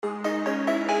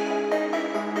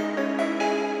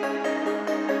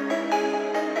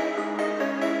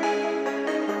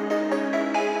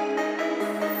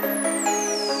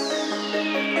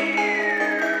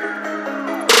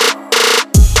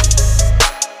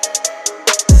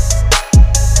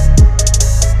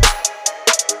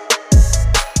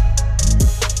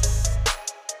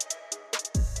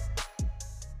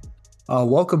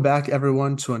Welcome back,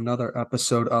 everyone, to another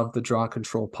episode of the Draw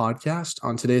Control podcast.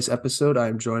 On today's episode, I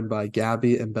am joined by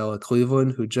Gabby and Bella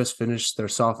Cleveland, who just finished their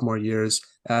sophomore years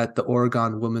at the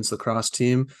Oregon women's lacrosse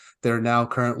team. They're now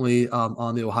currently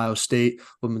on the Ohio State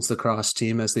women's lacrosse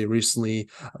team, as it was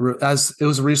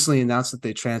recently announced that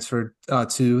they transferred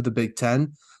to the Big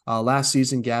Ten. Last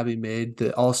season, Gabby made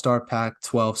the All-Star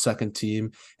Pac-12 second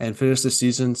team and finished the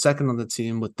season second on the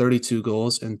team with 32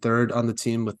 goals and third on the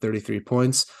team with 33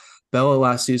 points. Bella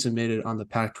last season made it on the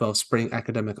Pac-12 Spring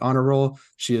Academic Honor Roll.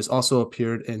 She has also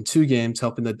appeared in two games,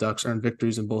 helping the Ducks earn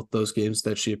victories in both those games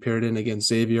that she appeared in against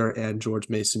Xavier and George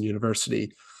Mason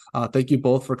University. Thank you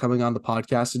both for coming on the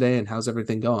podcast today, and how's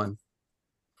everything going?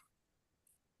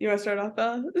 You want to start off,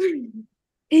 Bella?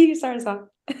 You can start us off.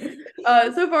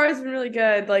 So far it's been really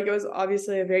good. Like, it was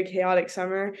obviously a very chaotic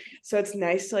summer, so it's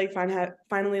nice to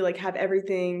finally have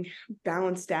everything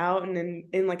balanced out and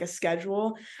in like a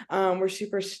schedule. We're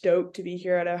super stoked to be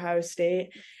here at Ohio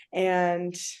State,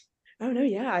 and I don't know,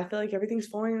 yeah, I feel like everything's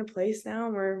falling into place now,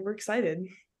 and we're excited.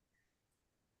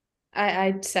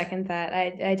 I second that.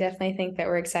 I definitely think that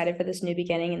we're excited for this new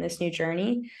beginning and this new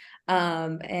journey.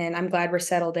 And I'm glad we're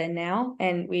settled in now,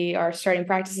 and we are starting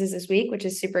practices this week, which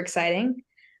is super exciting.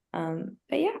 But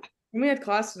yeah. We had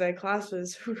class today. Class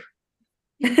was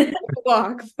a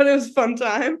block, but it was a fun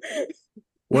time.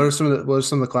 What are some of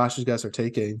the classes you guys are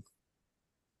taking?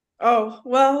 Oh,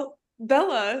 well,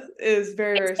 Bella is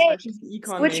very smart. She's an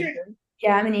econ major.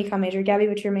 Yeah, I'm an econ major. Gabby,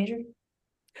 what's your major?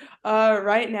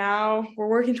 Right now we're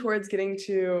working towards getting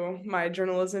to my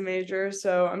journalism major.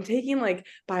 So I'm taking like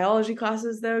biology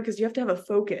classes though, because you have to have a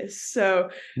focus. So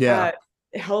Yeah.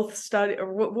 health study,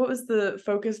 or what was the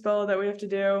focus, Bella, that we have to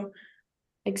do?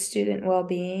 Like student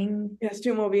well-being. Yeah,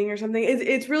 student well-being or something.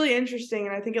 It's really interesting,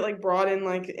 and I think it like brought in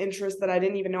like interest that I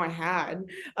didn't even know I had.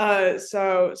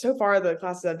 So far the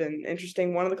classes have been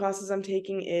interesting. One of the classes I'm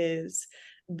taking is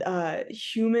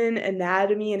human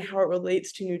anatomy and how it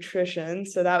relates to nutrition.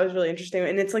 So that was really interesting.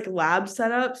 And it's like lab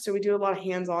setup. So we do a lot of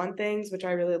hands-on things, which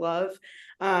I really love.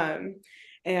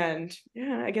 And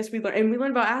yeah, I guess we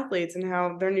learn about athletes and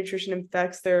how their nutrition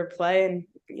affects their play. And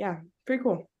yeah, pretty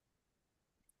cool.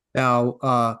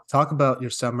 Now, talk about your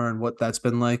summer and what that's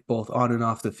been like, both on and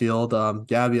off the field.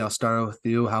 Gabby, I'll start with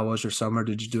you. How was your summer?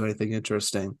 Did you do anything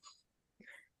interesting?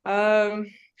 Well,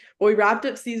 we wrapped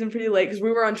up season pretty late because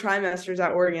we were on trimesters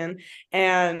at Oregon,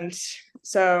 and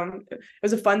so it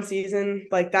was a fun season.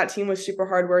 Like, that team was super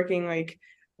hardworking. Like,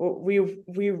 we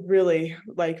really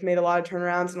like made a lot of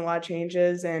turnarounds and a lot of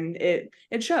changes, and it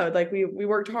showed. Like, we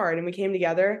worked hard and we came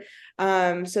together.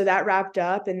 So that wrapped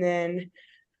up, and then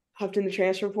hopped in the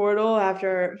transfer portal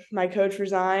after my coach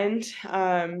resigned.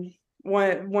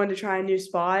 Wanted to try a new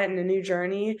spot and a new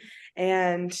journey,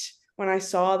 and when I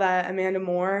saw that Amanda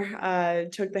Moore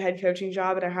took the head coaching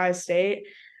job at Ohio State,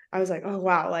 I was like, oh,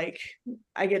 wow, like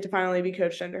I get to finally be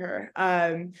coached under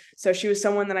her. So she was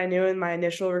someone that I knew in my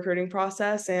initial recruiting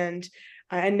process, and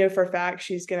I know for a fact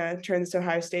she's going to turn this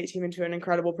Ohio State team into an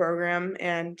incredible program,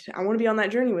 and I want to be on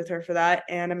that journey with her for that,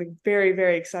 and I'm very,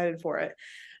 very excited for it.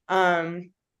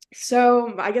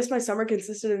 So I guess my summer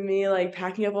consisted of me like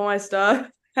packing up all my stuff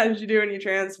as you do when you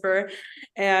transfer,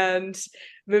 and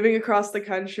moving across the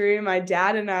country. My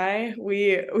dad and I,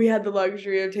 we had the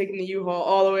luxury of taking the U-Haul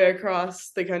all the way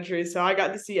across the country, so I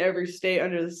got to see every state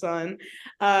under the sun.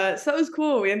 So that was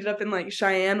cool. We ended up in like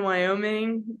Cheyenne,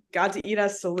 Wyoming. Got to eat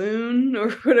at a saloon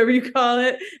or whatever you call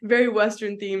it. Very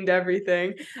Western themed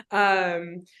everything.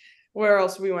 Where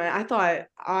else we went? I thought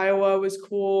Iowa was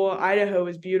cool. Idaho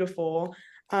was beautiful.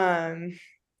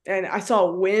 And I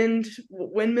saw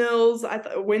windmills,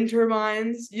 wind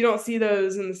turbines. You don't see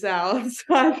those in the South.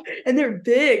 And they're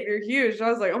big, they're huge. And I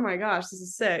was like, oh my gosh, this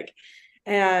is sick.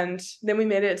 And then we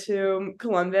made it to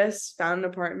Columbus, found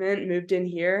an apartment, moved in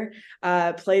here,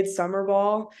 played summer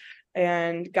ball,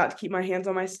 and got to keep my hands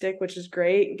on my stick, which is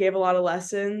great. Gave a lot of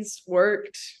lessons,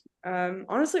 worked.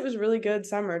 Honestly, it was a really good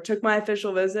summer. Took my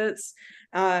official visits.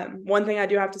 One thing I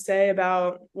do have to say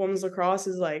about women's lacrosse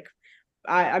is like,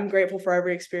 I'm grateful for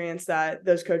every experience that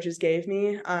those coaches gave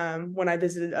me when I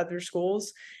visited other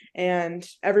schools, and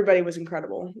everybody was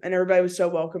incredible and everybody was so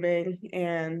welcoming,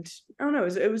 and I don't know,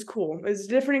 it was cool. It was a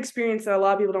different experience that a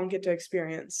lot of people don't get to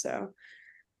experience, so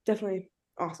definitely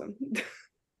awesome.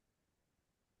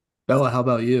 Bella, how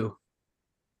about you?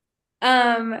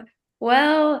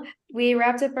 Well, we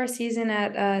wrapped up our season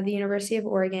at the University of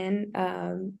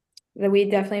Oregon. That we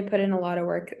definitely put in a lot of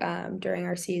work during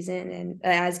our season, and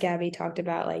as Gabby talked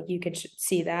about, like you could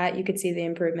see the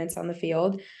improvements on the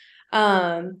field.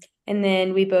 And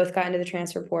then we both got into the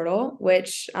transfer portal,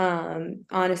 which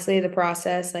honestly, the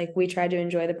process, like we tried to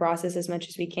enjoy the process as much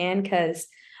as we can, because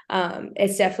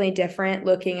It's definitely different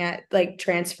looking at like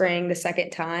transferring the second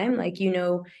time. Like,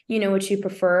 what you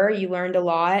prefer. You learned a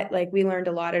lot. Like we learned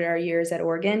a lot at our years at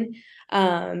Oregon.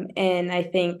 And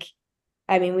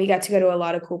I mean, we got to go to a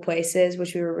lot of cool places,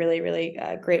 which we were really, really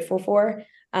grateful for.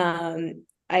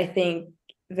 I think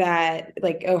that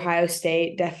like Ohio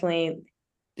State definitely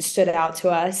stood out to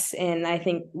us. And I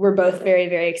think we're both very,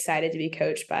 very excited to be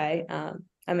coached by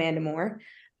Amanda Moore.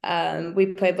 We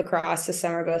played lacrosse this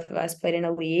summer. Both of us played in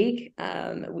a league.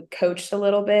 We coached a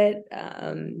little bit,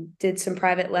 did some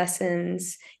private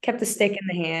lessons, kept the stick in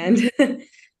the hand.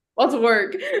 Lots of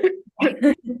work.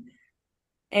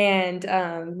 And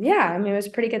yeah, I mean, it was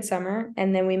a pretty good summer.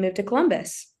 And then we moved to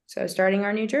Columbus. So starting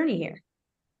our new journey here.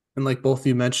 And like both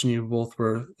you mentioned, you both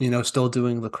were, still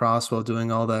doing lacrosse while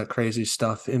doing all that crazy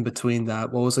stuff in between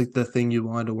that. What was like the thing you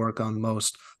wanted to work on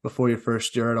most before your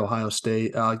first year at Ohio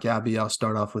State? Gabby, I'll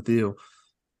start off with you.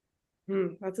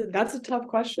 That's a tough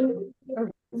question. Oh,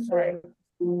 sorry. I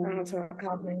don't know what's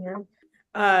happening here.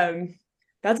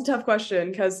 That's a tough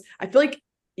question because I feel like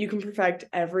you can perfect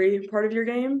every part of your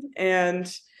game,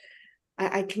 and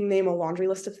I can name a laundry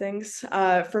list of things.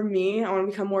 For me, I want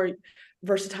to become more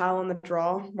versatile on the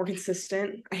draw, more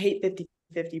consistent. I hate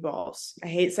 50-50 balls. I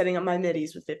hate setting up my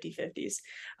middies with 50-50s.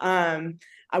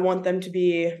 I want them to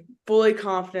be fully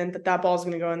confident that that ball is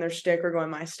going to go in their stick or go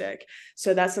in my stick.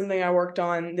 So that's something I worked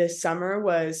on this summer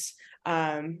was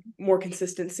more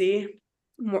consistency,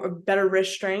 better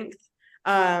wrist strength.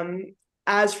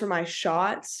 As for my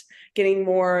shots, getting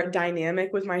more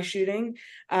dynamic with my shooting.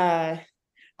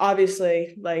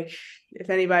 Obviously, like if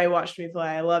anybody watched me play,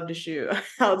 I love to shoot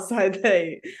outside.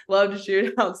 They love to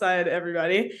shoot outside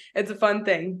everybody. It's a fun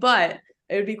thing, but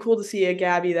it would be cool to see a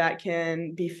Gabby that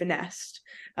can be finessed,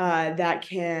 that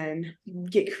can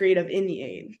get creative in the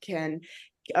aid,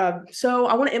 so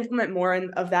I want to implement more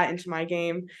of that into my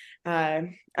game,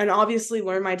 and obviously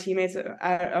learn my teammates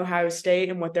at Ohio State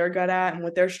and what they're good at and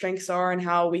what their strengths are and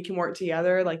how we can work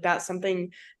together. Like that's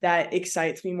something that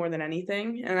excites me more than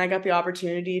anything. And I got the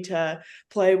opportunity to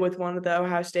play with one of the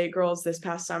Ohio State girls this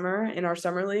past summer in our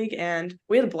summer league, and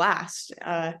we had a blast.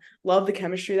 Love the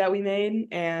chemistry that we made.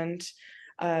 And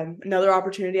another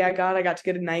opportunity I got to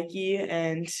get a Nike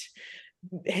and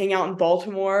hang out in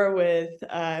Baltimore with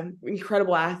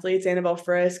incredible athletes, Annabelle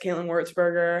Frisk, Caitlin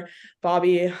Wurtzberger,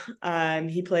 Bobby.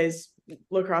 He plays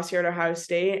lacrosse here at Ohio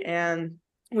State, and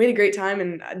we had a great time,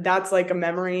 and that's like a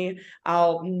memory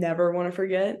I'll never want to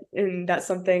forget. And that's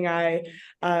something I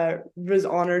was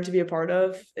honored to be a part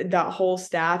of. That whole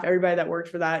staff, everybody that worked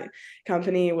for that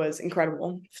company was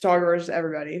incredible. Photographers,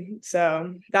 everybody.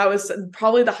 So that was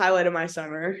probably the highlight of my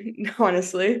summer,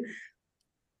 honestly.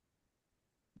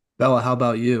 Bella, how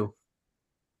about you?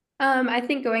 I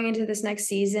think going into this next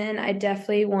season, I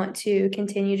definitely want to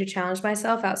continue to challenge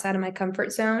myself outside of my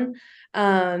comfort zone.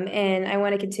 And I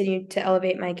want to continue to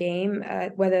elevate my game,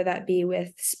 whether that be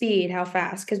with speed, how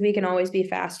fast, because we can always be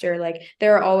faster. Like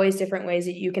there are always different ways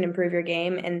that you can improve your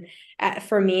game. And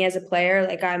for me as a player,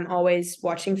 like I'm always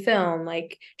watching film,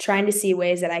 like trying to see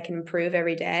ways that I can improve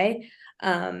every day.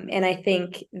 And I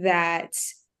think that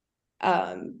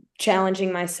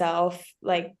challenging myself,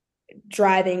 like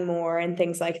driving more and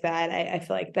things like that, I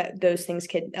feel like that those things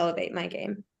could elevate my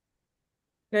game.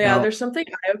 Yeah, there's something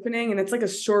eye-opening, and it's like a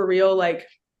surreal, like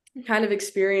kind of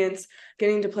experience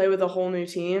getting to play with a whole new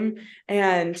team.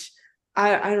 And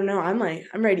I don't know, I'm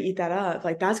ready to eat that up.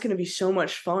 Like that's gonna be so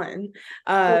much fun.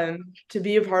 To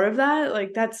be a part of that,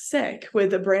 like that's sick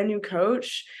with a brand new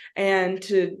coach and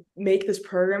to make this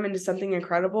program into something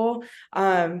incredible.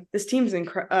 This team's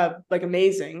like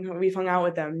amazing. We've hung out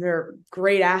with them. They're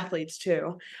great athletes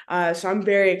too. So I'm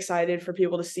very excited for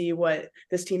people to see what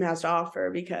this team has to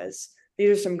offer because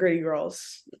these are some gritty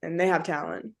girls and they have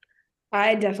talent.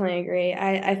 I definitely agree.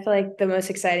 I feel like the most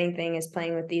exciting thing is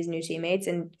playing with these new teammates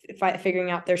and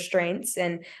figuring out their strengths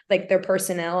and like their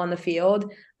personnel on the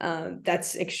field.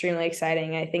 That's extremely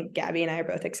exciting. I think Gabby and I are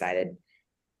both excited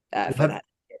for that.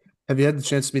 Have you had the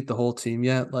chance to meet the whole team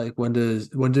yet? Like when do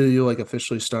you like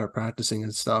officially start practicing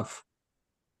and stuff?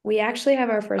 We actually have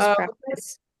our first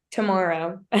practice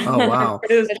tomorrow. Oh wow.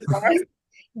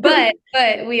 But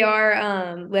we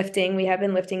are lifting. We have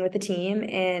been lifting with the team,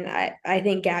 and I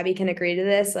think Gabby can agree to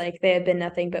this. Like they have been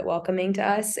nothing but welcoming to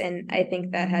us, and I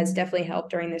think that has definitely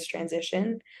helped during this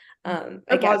transition.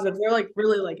 They're positive. They're like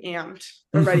really like amped.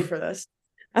 They're ready for this.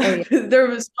 Oh, yeah.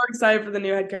 They're so excited for the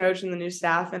new head coach and the new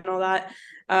staff and all that.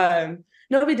 No,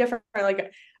 it'll be different.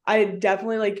 Like I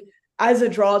definitely like as a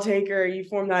draw taker, you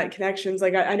form that connections.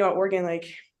 Like I know at Oregon, like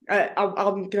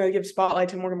I'm gonna give spotlight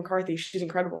to Morgan McCarthy. She's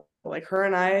incredible. Like her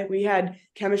and I, we had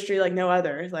chemistry like no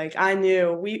other. Like I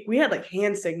knew we had like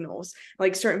hand signals,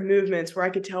 like certain movements where I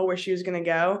could tell where she was gonna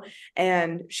go,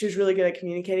 and she was really good at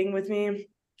communicating with me.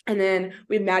 And then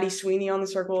we had Maddie Sweeney on the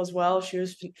circle as well. She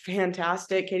was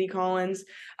fantastic. Katie Collins.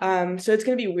 So it's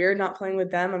gonna be weird not playing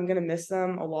with them. I'm gonna miss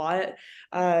them a lot.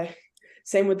 Uh,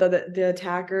 Same with the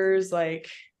attackers. Like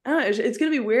I don't know, it's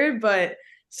gonna be weird, but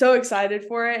so excited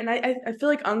for it. And I feel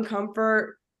like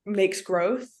uncomfort makes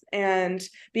growth, and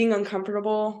being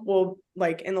uncomfortable will,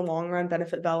 like, in the long run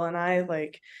benefit Bella and I.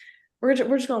 Like we're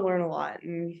just gonna learn a lot,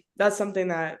 and that's something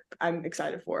that I'm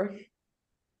excited for.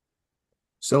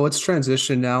 So let's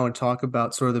transition now and talk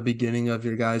about sort of the beginning of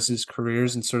your guys'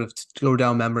 careers and sort of go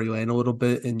down memory lane a little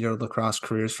bit in your lacrosse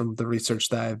careers from the research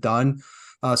that I've done.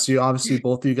 So you obviously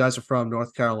both of you guys are from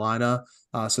North Carolina.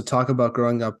 So talk about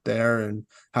growing up there and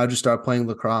how did you start playing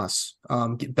lacrosse?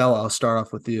 Bella, I'll start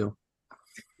off with you.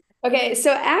 Okay,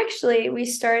 so actually, we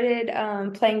started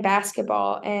playing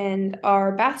basketball, and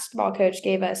our basketball coach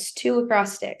gave us two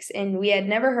lacrosse sticks, and we had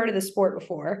never heard of the sport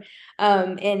before.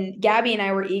 And Gabby and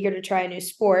I were eager to try a new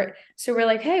sport, so we're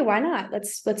like, "Hey, why not?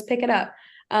 Let's pick it up."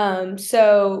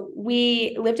 So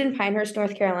we lived in Pinehurst,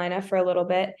 North Carolina, for a little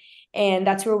bit, and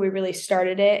that's where we really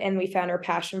started it, and we found our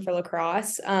passion for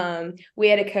lacrosse. We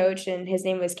had a coach, and his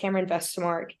name was Cameron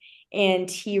Vestamark,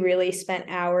 and he really spent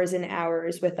hours and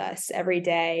hours with us every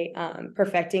day,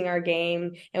 perfecting our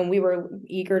game, and we were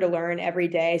eager to learn every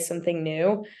day something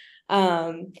new.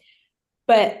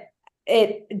 But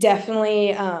it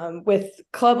definitely, with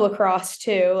club lacrosse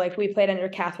too, like we played under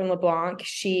Catherine LeBlanc.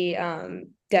 She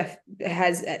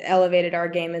has elevated our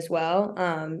game as well.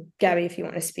 Gabby, if you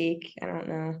want to speak, I don't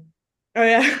know. Oh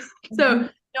yeah. So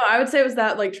no, I would say it was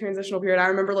that like transitional period. I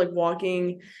remember like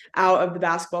walking out of the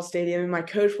basketball stadium, and my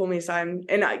coach pulled me aside,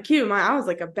 and I was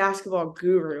like a basketball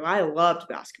guru. I loved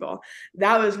basketball.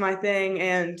 That was my thing,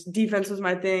 and defense was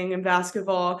my thing, and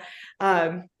basketball.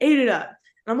 Ate it up.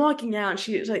 And I'm walking out, and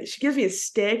she gives me a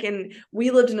stick, and we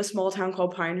lived in a small town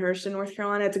called Pinehurst in North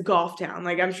Carolina. It's a golf town.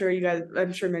 Like I'm sure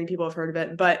many people have heard of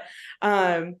it, but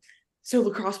so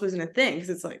lacrosse wasn't a thing because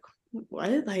it's like,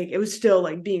 what? Like it was still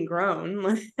like being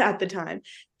grown at the time.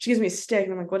 She gives me a stick,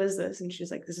 and I'm like, what is this? And she's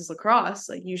like, this is lacrosse.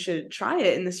 Like you should try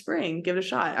it in the spring, give it a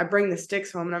shot. I bring the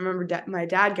sticks home, and I remember my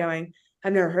dad going,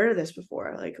 I've never heard of this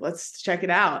before. Like let's check it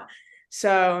out.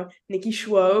 So Nikki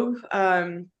Schwob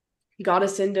got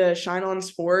us into Shine On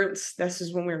Sports. This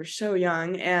is when we were so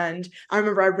young, and I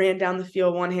remember I ran down the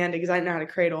field one-handed because I didn't know how to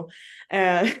cradle.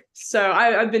 So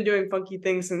I've been doing funky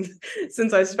things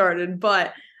since I started,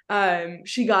 but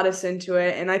she got us into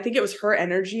it, and I think it was her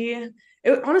energy.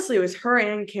 Honestly, it was her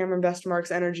and Cameron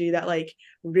Vestamark's energy that like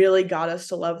really got us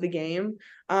to love the game.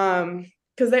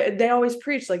 Because they always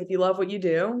preach, like, if you love what you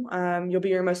do, you'll be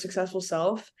your most successful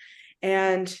self.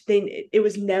 And it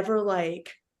was never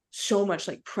like so much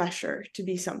like pressure to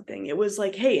be something. It was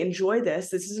like, hey, enjoy this.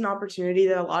 This is an opportunity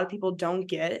that a lot of people don't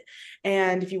get.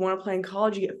 And if you want to play in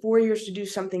college, you get 4 years to do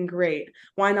something great.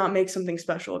 Why not make something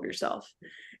special of yourself?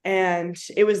 And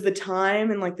it was the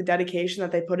time and like the dedication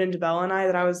that they put into Bella and I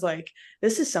that I was like,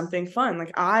 this is something fun.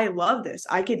 Like I love this.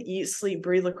 I could eat, sleep,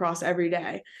 breathe lacrosse every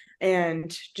day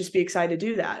and just be excited to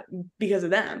do that because of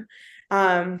them.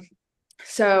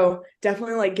 So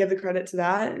definitely like give the credit to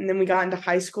that. And then we got into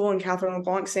high school, and Catherine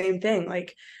LeBlanc, same thing.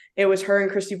 Like it was her and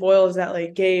Christy Boyles that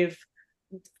like gave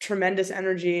tremendous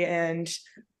energy and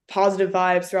positive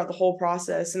vibes throughout the whole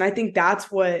process. And I think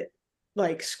that's what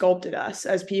like sculpted us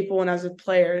as people and as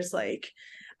players. Like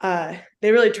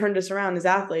they really turned us around as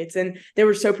athletes, and they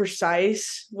were so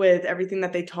precise with everything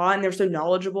that they taught, and they were so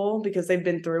knowledgeable because they've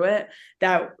been through it,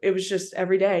 that it was just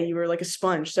every day you were like a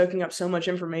sponge soaking up so much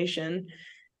information.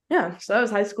 Yeah, so that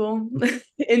was high school.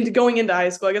 And going into high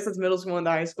school, I guess that's middle school into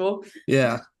high school.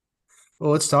 Yeah.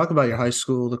 Well, let's talk about your high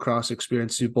school lacrosse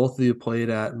experience. Both of you played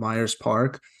at Myers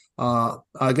Park.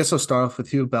 I guess I'll start off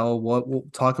with you, Belle. We'll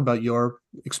talk about your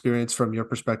experience from your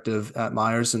perspective at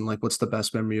Myers, and like what's the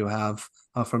best memory you have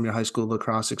from your high school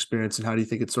lacrosse experience, and how do you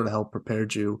think it sort of helped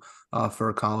prepared you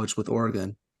for college with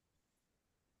Oregon?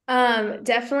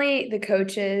 Definitely the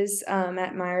coaches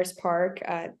at Myers Park.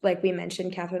 Like we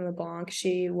mentioned, Catherine LeBlanc,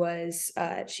 she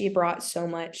brought so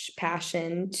much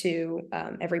passion to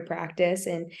every practice,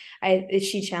 and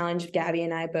she challenged Gabby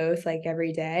and I both like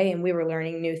every day, and we were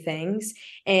learning new things.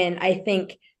 And I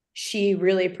think she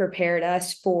really prepared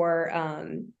us for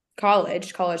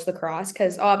college lacrosse,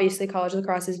 because obviously college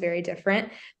lacrosse is very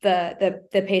different. The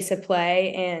pace of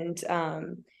play and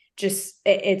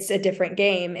it's a different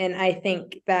game. And I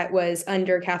think that was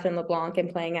under Catherine LeBlanc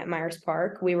and playing at Myers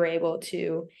Park, we were able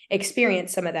to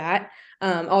experience some of that.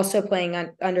 Also playing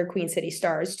under Queen City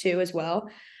Stars too, as well.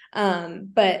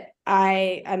 But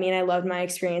I mean, I loved my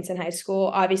experience in high school.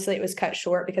 Obviously it was cut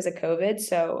short because of COVID.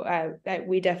 So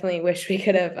we definitely wish we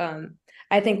could have,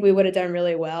 I think we would have done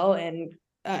really well. And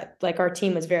like our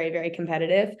team was very, very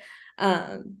competitive.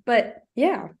 But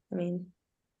yeah, I mean,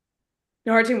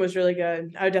 No, our team was really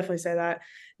good. I would definitely say that.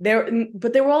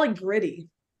 But they were all like gritty.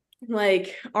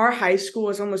 Like our high school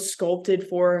was almost sculpted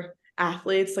for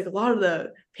athletes. Like a lot of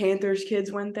the Panthers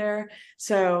kids went there.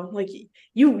 So like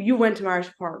you went to Myers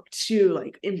Park to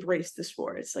like embrace the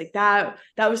sports. Like that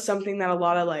was something that a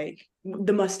lot of like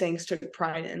the Mustangs took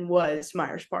pride in, was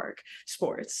Myers Park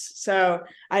sports. So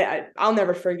I'll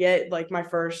never forget like my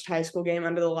first high school game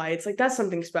under the lights. Like that's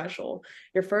something special.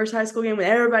 Your first high school game with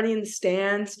everybody in the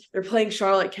stands. They're playing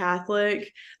Charlotte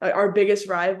Catholic, like our biggest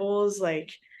rivals.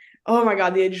 Like, oh my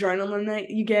God, the adrenaline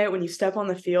that you get when you step on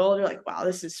the field, you're like, wow,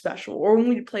 this is special. Or when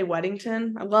we play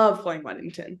Weddington, I love playing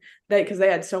Weddington because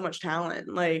they had so much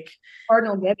talent. Like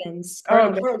Cardinal Gibbons.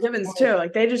 Cardinal Gibbons too.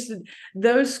 Like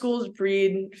those schools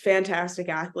breed fantastic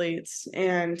athletes.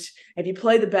 And if you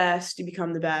play the best, you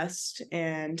become the best.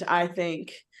 And I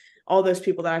think all those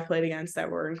people that I played against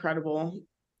that were incredible.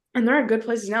 And they're at good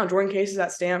places now. Jordan Case is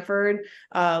at Stanford.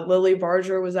 Lily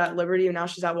Barger was at Liberty, and now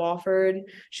she's at Wofford.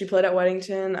 She played at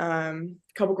Weddington. A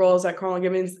couple girls at Cardinal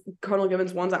Gibbons. Cardinal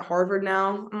Gibbons, one's at Harvard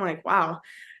now. I'm like, wow.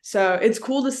 So it's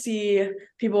cool to see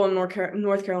people in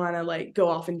North Carolina like go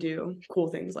off and do cool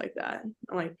things like that.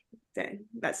 I'm like, dang,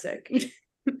 that's sick.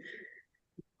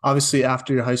 Obviously,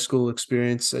 after your high school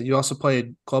experience, you also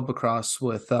played club lacrosse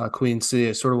with Queen City.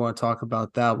 I sort of want to talk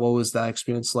about that. What was that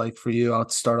experience like for you? I'll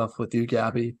start off with you,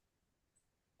 Gabby.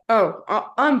 Oh,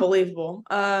 unbelievable.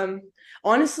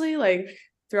 Honestly, like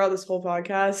throughout this whole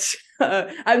podcast,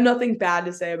 I have nothing bad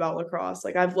to say about lacrosse.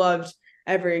 Like I've loved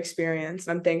every experience,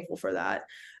 and I'm thankful for that.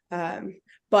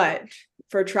 But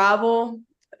for travel,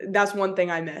 that's one thing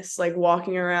I miss, like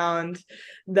walking around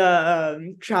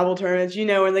the travel tournaments,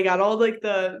 when they got all like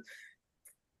the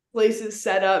places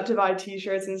set up to buy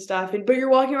t-shirts and stuff, but you're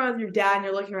walking around with your dad and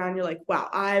you're looking around, you're like, wow,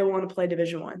 I want to play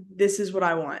Division 1. This is what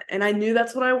I want. And I knew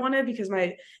that's what I wanted because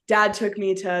my dad took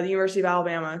me to the University of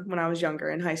Alabama when I was younger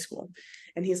in high school,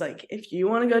 and he's like, if you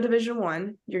want to go Division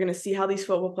 1, you're going to see how these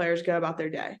football players go about their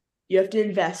day. You have to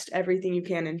invest everything you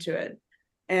can into it,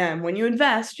 and when you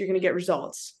invest, you're going to get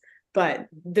results, but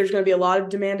there's going to be a lot of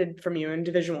demanded from you in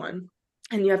Division 1,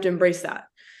 and you have to embrace that.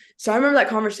 So I remember that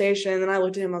conversation, and I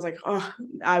looked at him, I was like, oh,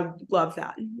 I love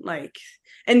that. Like,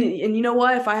 and you know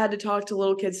what? If I had to talk to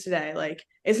little kids today, like,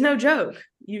 it's no joke.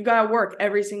 You've got to work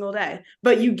every single day,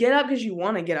 but you get up because you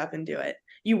want to get up and do it.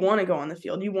 You want to go on the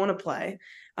field. You want to play.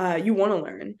 You want to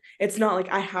learn. It's not like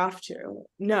I have to.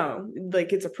 No,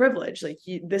 like it's a privilege. Like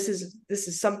this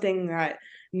is something that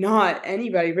not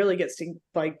anybody really gets to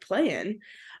like play in.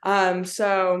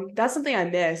 So that's something I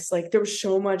miss. Like there was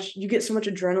you get so much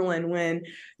adrenaline when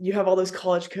you have all those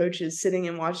college coaches sitting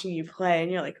and watching you play,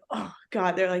 and you're like, oh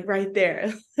God, they're like right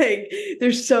there. Like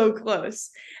they're so close.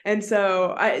 And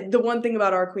so the one thing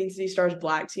about our Queen City Stars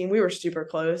black team, we were super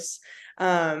close. We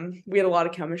had a lot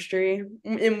of chemistry,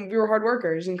 and we were hard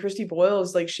workers. And Christy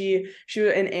Boyles, like she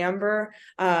and Amber,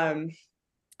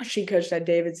 she coached at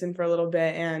Davidson for a little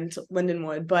bit and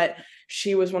Lindenwood, but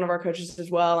she was one of our coaches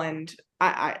as well. And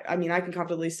I mean, I can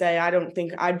confidently say I don't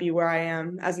think I'd be where I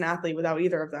am as an athlete without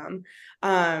either of them.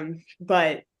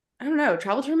 But I don't know,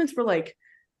 travel tournaments were like,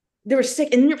 they were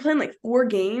sick. And then you're playing like 4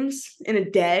 games in a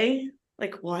day.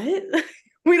 Like what?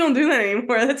 We don't do that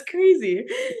anymore. That's crazy.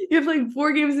 You have like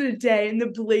 4 games in a day in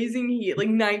the blazing heat, like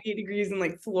 98 degrees in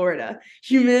like Florida,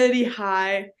 humidity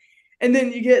high. And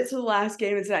then you get to the last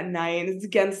game, it's at night, and it's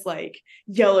against like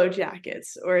Yellow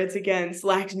Jackets or it's against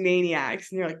Lax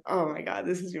Maniacs. And you're like, oh my God,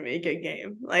 this is going to be a good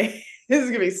game. Like, this is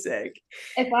going to be sick.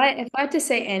 If I had to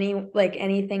say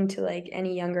anything to like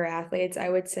any younger athletes, I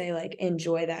would say like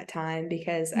enjoy that time,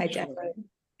 because I definitely,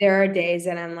 there are days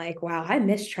that I'm like, wow, I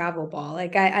miss travel ball.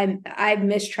 Like I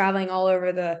miss traveling all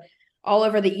over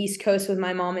the East Coast with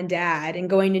my mom and dad and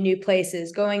going to new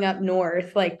places, going up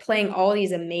north, like playing all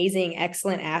these amazing,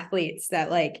 excellent athletes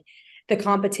that like the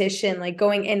competition, like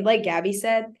going, and like Gabby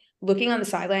said, looking on the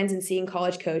sidelines and seeing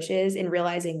college coaches and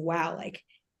realizing, wow, like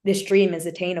this dream is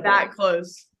attainable. That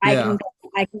close. I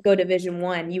can go Division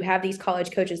 1. You have these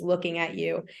college coaches looking at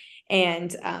you.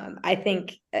 And I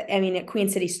think, I mean, at Queen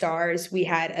City Stars, we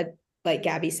had like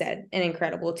Gabby said, an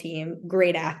incredible team,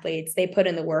 great athletes. They put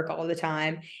in the work all the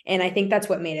time. And I think that's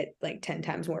what made it like 10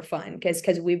 times more fun.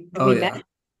 Cause we met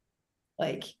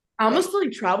like, I almost feel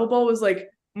like travel ball was like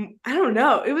I don't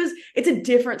know. It's a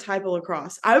different type of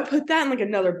lacrosse. I would put that in like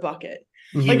another bucket.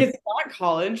 Like Mhm. it's not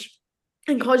college.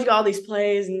 In college, you got all these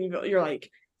plays and you're like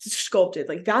sculpted.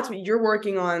 Like that's what you're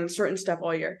working on certain stuff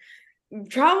all year.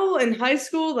 Travel in high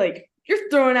school, like you're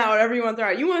throwing out whatever you want to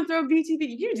throw out. You want to throw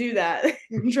BTB, you do that.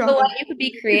 So like, you could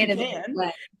be creative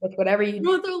with whatever You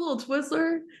want to throw a little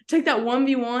Twizzler? Take that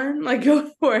 1v1, like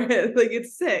go for it. Like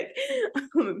it's sick.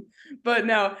 But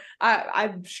no,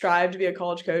 I strive to be a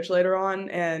college coach later on,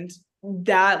 and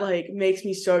that like makes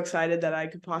me so excited that I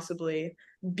could possibly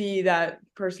be that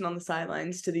person on the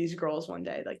sidelines to these girls one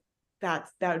day. Like that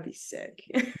would be sick.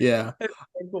 Yeah. That'd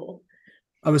be cool.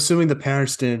 I'm assuming the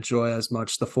parents didn't enjoy as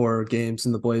much the 4 games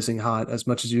in the blazing hot as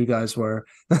much as you guys were.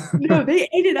 No, they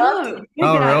ate it up. They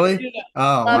Oh, ate really? it up.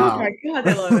 Oh, Oh wow. my God,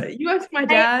 they love it. You ask my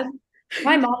dad.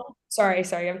 My mom, sorry.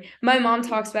 My mom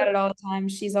talks about it all the time.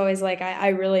 She's always like, I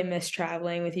really miss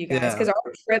traveling with you guys Yeah. because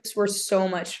our trips were so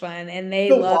much fun and they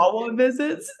The love Wawa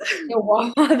visits. the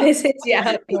Wawa visits.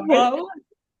 Yeah. Wawa.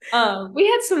 We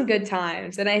had some good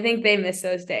times and I think they miss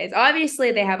those days.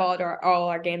 Obviously, they have all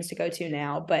our games to go to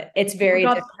now, but it's Oh my very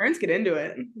God, different. parents get into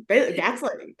it. That's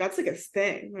like a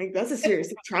thing. Like that's a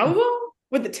serious travel ball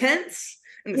with the tents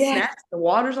and the Yeah. snacks, the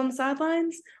waters on the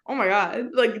sidelines. Oh my God,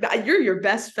 like you're your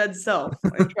best fed self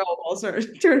in travel ball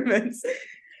tournaments.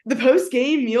 The post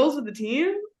game meals with the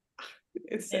team,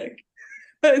 it's sick.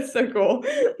 It's so cool.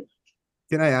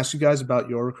 Can I ask you guys about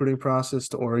your recruiting process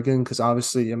to Oregon? Because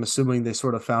obviously, I'm assuming they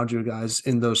sort of found you guys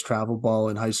in those travel ball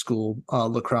and high school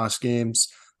lacrosse games.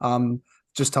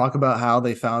 Just talk about how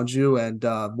they found you and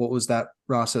what was that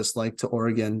process like to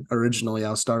Oregon originally?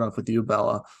 I'll start off with you,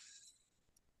 Bella.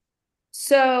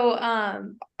 So,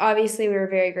 obviously we were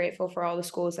very grateful for all the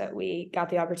schools that we got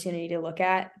the opportunity to look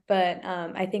at, but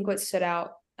I think what stood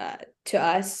out to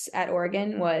us at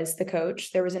Oregon was the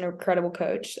coach. There was an incredible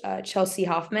coach, Chelsea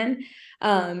Hoffman.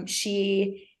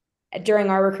 She during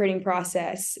our recruiting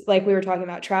process, like we were talking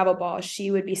about travel ball, she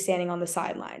would be standing on the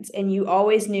sidelines and you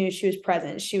always knew she was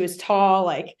present. She was tall,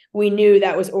 like we knew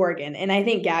that was Oregon. And I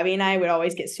think Gabby and I would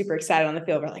always get super excited on the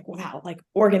field. We're like, wow, like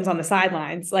Oregon's on the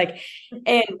sidelines. Like,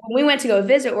 and when we went to go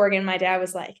visit Oregon, my dad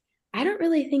was like, I don't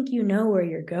really think you know where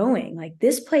you're going. Like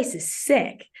this place is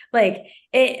sick. Like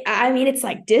I mean, it's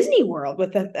like Disney World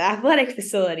with the athletic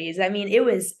facilities. I mean, it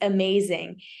was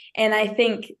amazing. And I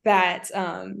think that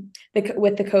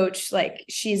with the coach, like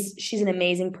she's an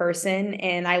amazing person,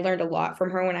 and I learned a lot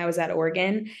from her when I was at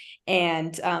Oregon.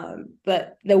 And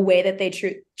but the way that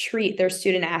they treat their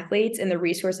student athletes and the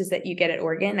resources that you get at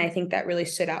Oregon, I think that really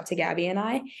stood out to Gabby and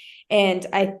I. And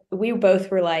we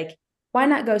both were like, why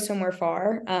not go somewhere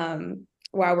far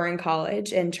while we're in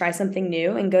college and try something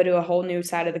new and go to a whole new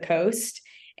side of the coast.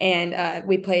 And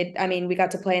we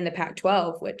got to play in the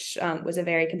Pac-12, which was a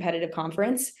very competitive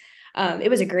conference. It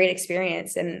was a great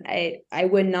experience, and I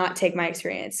would not take my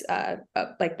experience.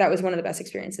 Like that was one of the best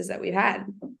experiences that we've had,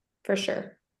 for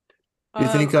sure. Do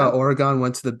you think Oregon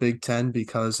went to the Big Ten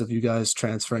because of you guys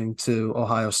transferring to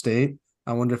Ohio State?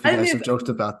 I wonder if you guys have joked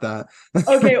about that.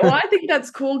 Okay, well, I think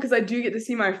that's cool because I do get to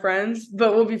see my friends,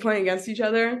 but we'll be playing against each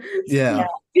other. Yeah.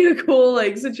 It's a cool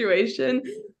like situation.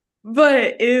 But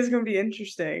it is going to be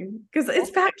interesting because it's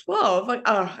Pac-12. Like,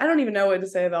 oh, I don't even know what to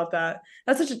say about that.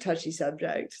 That's such a touchy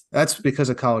subject. That's because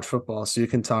of college football, so you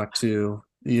can talk to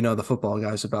the football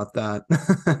guys about that.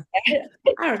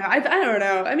 I don't know. I don't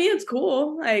know. I mean, it's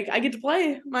cool. Like, I get to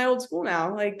play my old school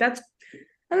now. Like, I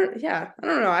don't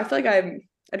know. I feel like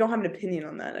I don't have an opinion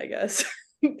on that, I guess.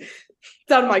 It's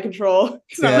out of my control.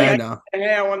 It's not like I know.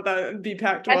 hey, I want that to be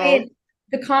Pac-12. I mean,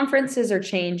 the conferences are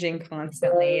changing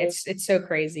constantly. It's so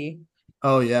crazy.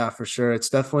 Oh yeah, for sure. It's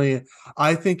definitely.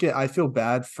 I feel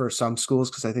bad for some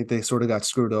schools because I think they sort of got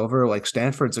screwed over. Like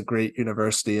Stanford's a great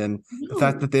university, and the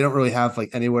fact that they don't really have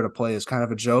like anywhere to play is kind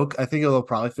of a joke. I think they'll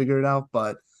probably figure it out,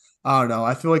 but I don't know.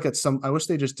 I feel like I wish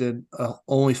they just did a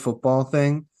only football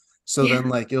thing. So then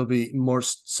like it'll be more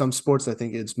some sports. I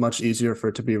think it's much easier for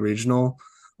it to be regional.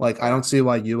 Like I don't see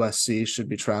why USC should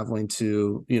be traveling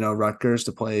to Rutgers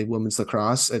to play women's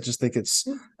lacrosse. I just think it's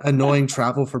annoying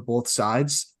travel for both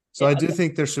sides. So I do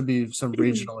think there should be some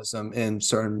regionalism in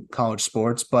certain college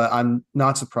sports, but I'm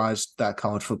not surprised that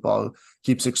college football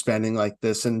keeps expanding like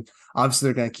this. And obviously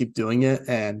they're going to keep doing it.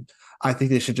 And I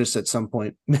think they should just at some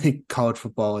point make college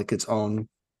football like its own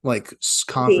like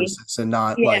conferences and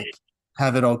not like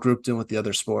have it all grouped in with the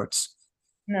other sports.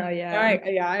 No, yeah.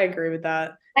 I agree with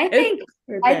that. I think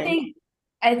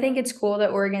it's cool that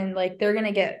Oregon, like they're going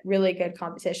to get really good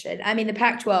competition. I mean, the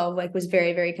Pac-12 like was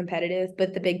very, very competitive,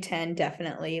 but the Big Ten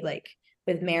definitely like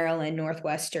with Maryland,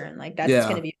 Northwestern, like that's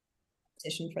going to be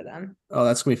competition for them. Oh,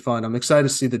 that's gonna be fun. I'm excited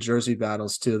to see the jersey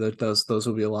battles too. Those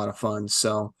will be a lot of fun.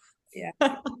 So Yeah.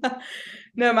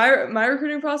 No, my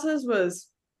recruiting process was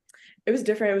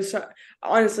different. It was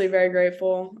honestly very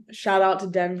grateful. Shout out to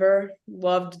Denver.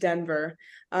 Loved Denver.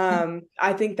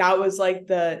 I think that was like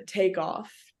the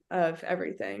takeoff of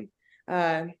everything.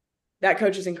 That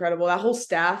coach is incredible. That whole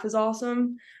staff is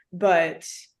awesome. But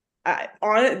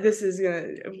this is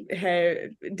hey,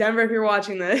 Denver, if you're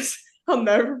watching this, I'll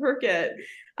never forget.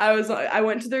 I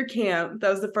went to their camp. That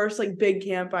was the first like big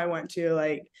camp I went to,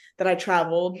 like that I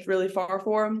traveled really far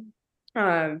for.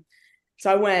 So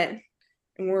I went,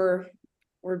 and we're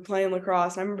playing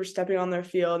lacrosse. And I remember stepping on their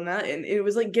field, and it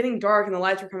was like getting dark and the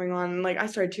lights were coming on, and like I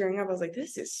started tearing up. I was like,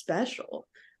 this is special.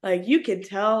 Like you can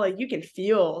tell, like you can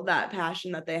feel that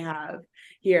passion that they have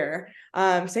here.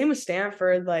 Same with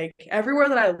Stanford. Like everywhere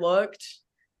that I looked,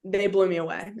 they blew me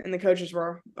away, and the coaches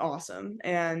were awesome.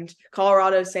 And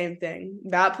Colorado, same thing.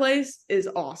 That place is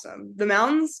awesome. The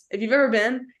mountains, if you've ever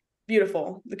been,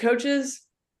 beautiful. The coaches,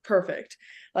 perfect.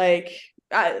 Like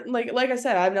I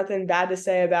said, I have nothing bad to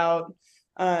say about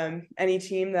any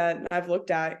team that I've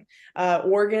looked at.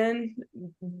 Oregon,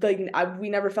 we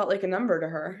never felt like a number to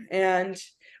her. And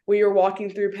we were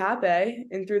walking through Pape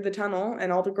and through the tunnel,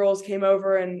 and all the girls came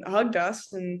over and hugged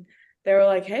us, and they were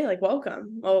like, hey, like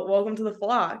welcome to the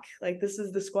flock, like this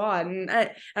is the squad. And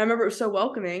I remember it was so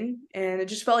welcoming, and it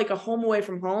just felt like a home away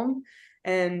from home.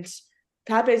 And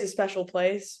Pape is a special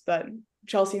place, but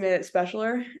Chelsea made it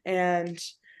specialer, and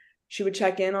she would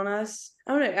check in on us.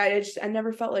 I don't know. I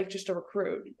never felt like just a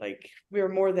recruit. Like we were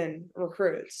more than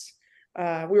recruits. We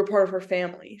were part of her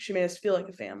family. She made us feel like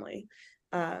a family.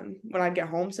 When I'd get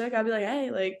homesick, I'd be like, hey,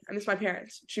 like I miss my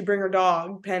parents. She'd bring her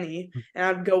dog, Penny, and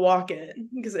I'd go walk it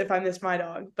because if I miss my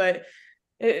dog. But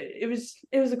it was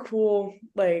a cool,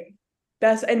 like,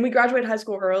 best. And we graduated high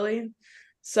school early.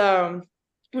 So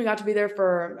we got to be there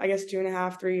for, I guess,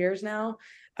 2.5, 3 years now.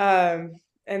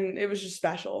 And it was just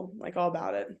special, like all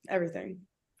about it, everything.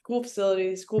 Cool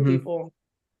facilities, cool people.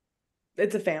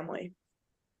 It's a family.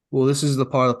 well, this is the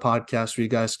part of the podcast where you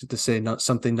guys get to say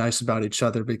something nice about each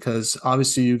other, because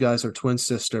obviously you guys are twin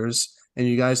sisters and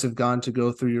you guys have gone to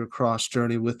go through your cross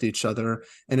journey with each other.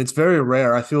 And it's very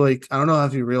rare. I feel like, I don't know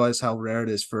if you realize how rare it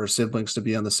is for siblings to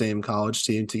be on the same college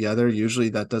team together. Usually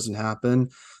that doesn't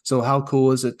happen. So how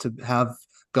cool is it to have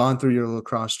gone through your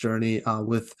lacrosse journey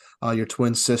with your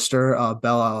twin sister?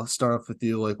 Bella, I'll start off with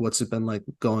you. Like, what's it been like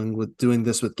doing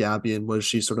this with Gabby, and what has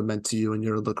she sort of meant to you in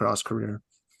your lacrosse career?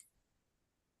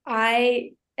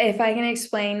 If I can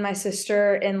explain my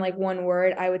sister in like one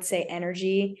word, I would say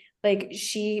energy. Like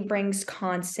she brings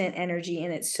constant energy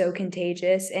and it's so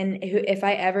contagious. And if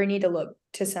I ever need to look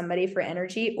to somebody for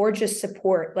energy or just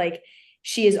support, like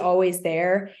she is always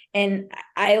there. And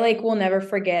I like will never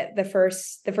forget the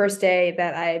first day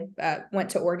that I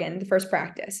went to Oregon, the first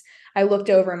practice. I looked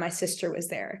over and my sister was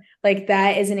there. Like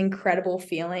that is an incredible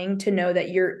feeling to know that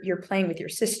you're playing with your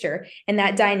sister, and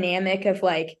that dynamic of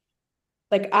like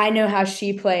I know how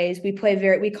she plays. We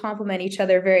complement each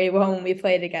other very well when we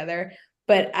play together.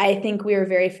 But I think we were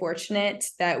very fortunate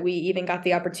that we even got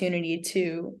the opportunity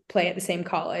to play at the same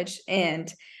college.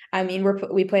 And I mean,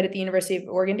 we played at the University of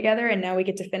Oregon together, and now we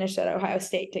get to finish at Ohio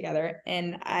State together.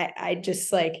 And I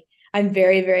just like, I'm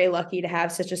very, very lucky to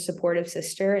have such a supportive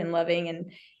sister and loving,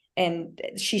 and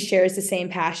she shares the same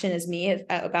passion as me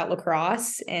about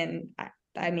lacrosse. And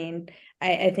I mean,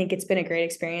 I think it's been a great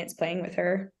experience playing with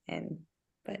her.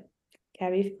 But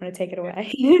Gabby, if you want to take it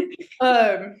away.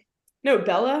 No,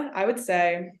 Bella, I would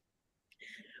say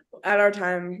at our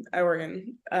time at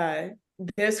Oregon,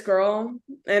 this girl,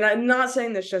 and I'm not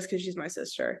saying this just because she's my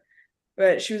sister,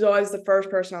 but she was always the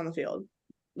first person on the field.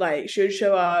 Like she would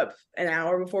show up an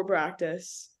hour before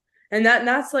practice. And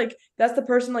that's the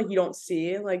person like you don't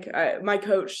see. Like my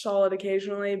coach saw it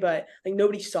occasionally, but like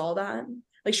nobody saw that.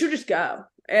 Like she would just go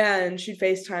and she'd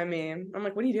FaceTime me. I'm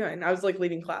like, what are you doing? I was like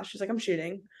leaving class. She's like, I'm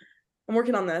shooting. I'm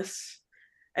working on this.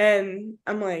 And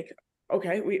I'm like,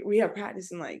 okay, we have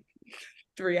practice in like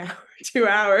 3 hours, 2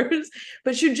 hours,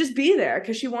 but she'd just be there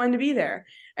because she wanted to be there.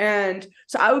 And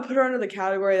so I would put her under the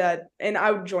category that, and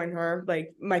I would join her,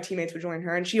 like my teammates would join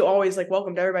her, and she always like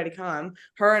welcomed everybody to come.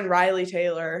 Her and Riley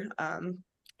Taylor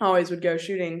always would go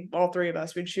shooting. All three of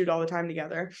us, we'd shoot all the time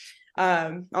together.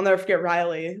 I'll never forget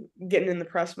Riley getting in the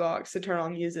press box to turn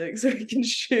on music so he can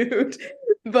shoot.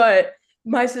 But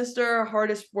my sister,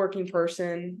 hardest working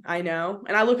person I know,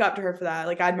 and I look up to her for that.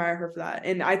 Like I admire her for that,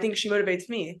 and I think she motivates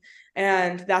me,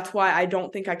 and that's why I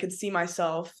don't think I could see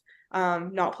myself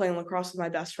not playing lacrosse with my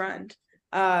best friend.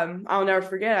 I'll never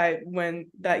forget when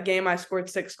that game I scored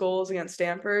 6 goals against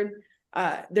Stanford.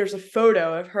 there's a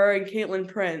photo of her and Caitlin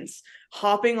Prince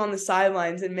hopping on the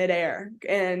sidelines in midair,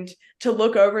 and to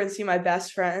look over and see my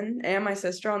best friend and my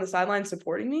sister on the sideline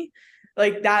supporting me,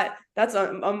 like that's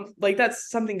like that's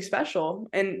something special.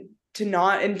 And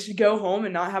to go home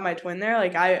and not have my twin there,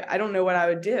 like I don't know what I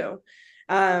would do.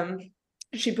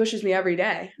 She pushes me every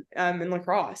day in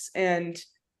lacrosse, and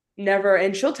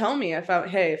she'll tell me if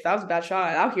that was a bad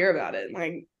shot, I'll hear about it.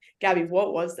 Like, Gabby,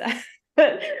 what was that?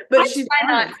 But she's try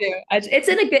not to.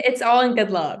 It's all in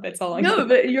good love. It's all in no, good.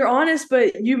 but you're honest,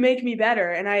 but you make me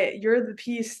better. And you're the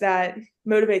piece that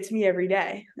motivates me every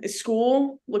day. It's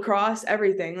school, lacrosse,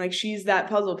 everything. Like, she's that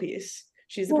puzzle piece.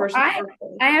 She's the person.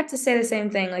 I have to say the same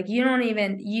thing. Like, you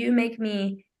make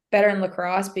me better in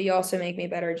lacrosse, but you also make me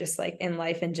better just like in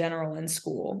life in general, in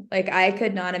school. Like, I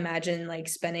could not imagine like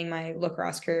spending my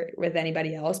lacrosse career with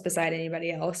anybody else beside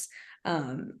anybody else.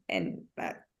 And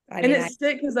that, It's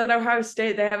sick because at Ohio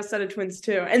State they have a set of twins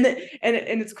too, and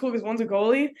it's cool because one's a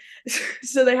goalie,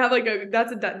 so they have like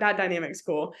that dynamic's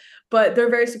cool, but they're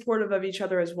very supportive of each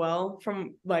other as well,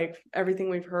 from like everything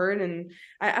we've heard. And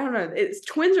I don't know,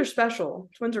 twins are special.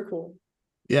 Twins are cool.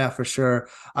 Yeah, for sure.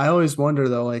 I always wonder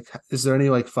though, like, is there any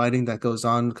like fighting that goes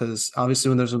on? Because obviously,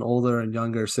 when there's an older and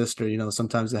younger sister,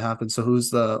 sometimes it happens. So, who's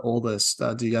the oldest?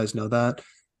 Do you guys know that?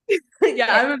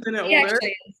 Yeah, I'm a minute older.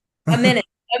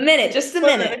 A minute, just a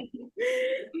minute.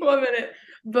 1 minute.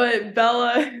 But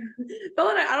Bella and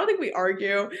I don't think we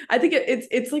argue. I think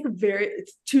it's like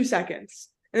it's 2 seconds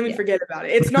and then we forget about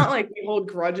it. It's not like we hold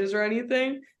grudges or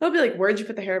anything. They'll be like, "Where'd you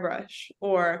put the hairbrush?"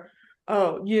 Or,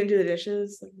 "Oh, you didn't do the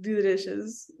dishes." Like, do the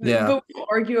dishes. Yeah. But we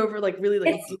argue over like really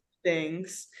like deep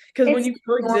things. Because when you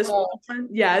coexist with someone,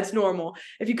 yeah, it's normal.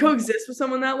 If you coexist with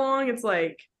someone that long, it's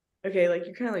like, okay, like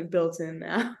you're kind of like built in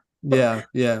now.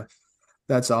 Yeah.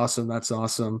 That's awesome. That's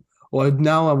awesome. Well,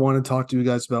 now I want to talk to you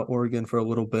guys about Oregon for a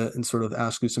little bit and sort of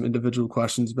ask you some individual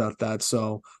questions about that.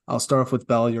 So I'll start off with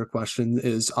Bella. Your question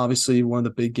is, obviously one of the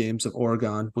big games of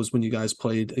Oregon was when you guys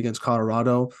played against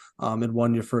Colorado and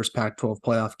won your first Pac-12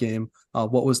 playoff game.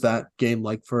 What was that game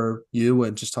like for you?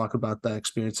 And just talk about that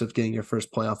experience of getting your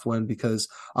first playoff win, because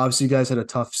obviously you guys had a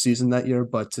tough season that year,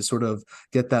 but to sort of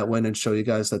get that win and show you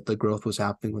guys that the growth was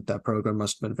happening with that program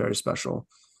must have been very special.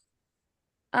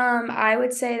 I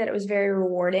would say that it was very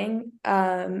rewarding.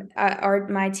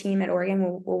 My team at Oregon,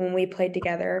 when we played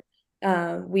together,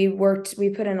 we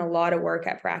put in a lot of work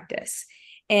at practice.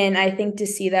 And I think to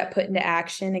see that put into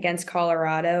action against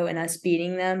Colorado and us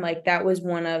beating them, like that was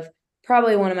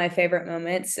probably one of my favorite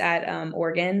moments at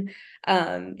Oregon.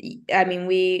 We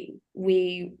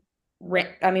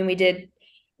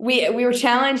were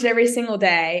challenged every single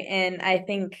day, and I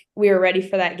think we were ready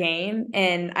for that game.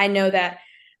 And I know that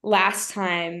last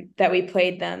time that we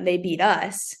played them, they beat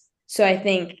us. So I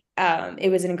think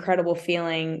it was an incredible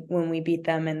feeling when we beat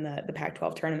them in the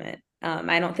Pac-12 tournament.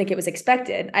 I don't think it was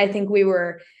expected. I think we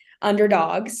were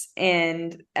underdogs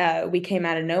and we came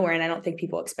out of nowhere, and I don't think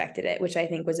people expected it, which I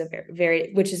think was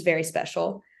which is very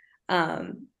special.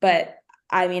 But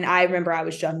I mean, I remember I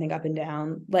was jumping up and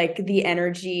down, like the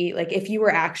energy, like if you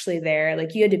were actually there,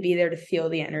 like you had to be there to feel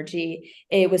the energy.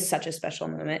 It was such a special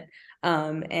moment.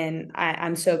 And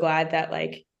I'm so glad that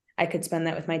like I could spend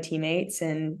that with my teammates.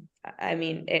 And I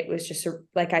mean, it was just,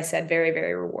 like I said, very,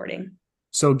 very rewarding.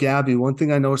 So Gabby, one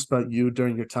thing I noticed about you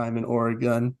during your time in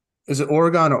Oregon, is it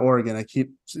Oregon or Oregon? I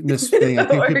keep missing. I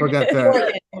think people get there.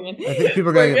 I think people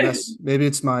are going to get messed. Maybe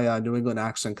it's my New England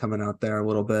accent coming out there a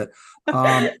little bit.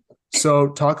 So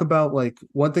talk about like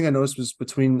one thing I noticed was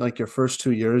between like your first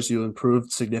 2 years, you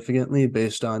improved significantly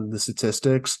based on the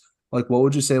statistics. Like, what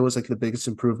would you say was like the biggest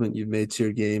improvement you've made to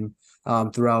your game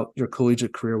throughout your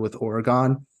collegiate career with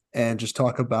Oregon? And just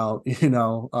talk about,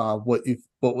 what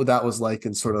that was like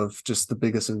and sort of just the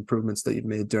biggest improvements that you've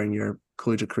made during your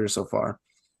collegiate career so far.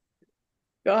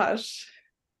 Gosh,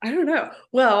 I don't know.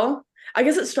 Well, I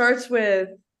guess it starts with,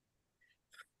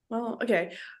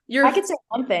 okay. I could say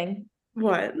one thing.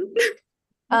 What?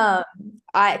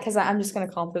 Because I'm just going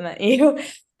to compliment you.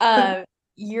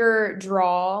 Your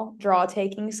draw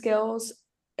taking skills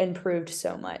improved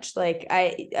so much. Like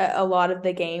a lot of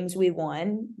the games we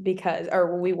won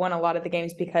we won a lot of the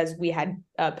games because we had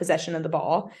possession of the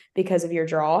ball because of your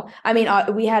draw. I mean,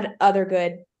 we had other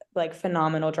good, like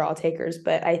phenomenal draw takers,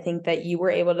 but I think that you were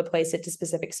able to place it to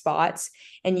specific spots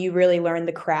and you really learned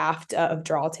the craft of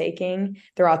draw taking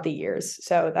throughout the years.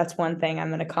 So that's one thing I'm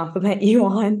going to compliment you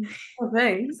on. Oh,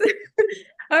 thanks.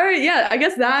 All right. Yeah, I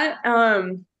guess that,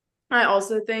 I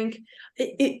also think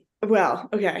it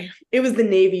was the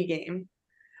Navy game.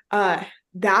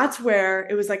 That's where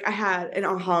it was like I had an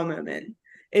aha moment.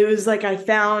 It was like I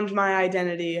found my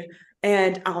identity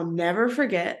And I'll never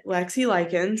forget Lexi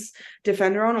Likens,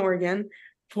 defender on Oregon,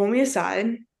 pull me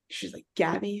aside. She's like,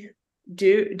 Gabby,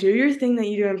 do your thing that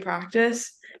you do in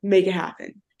practice, make it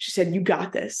happen. She said, you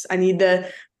got this. I need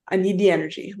the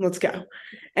energy. Let's go.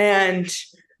 And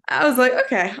I was like,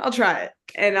 okay, I'll try it.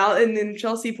 And then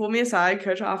Chelsea pulled me aside,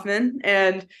 Coach Hoffman,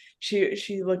 and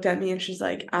she looked at me and she's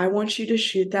like, I want you to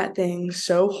shoot that thing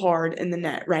so hard in the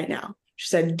net right now. She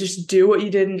said, just do what you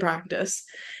did in practice.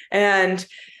 And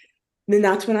then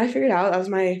that's when I figured out that was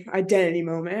my identity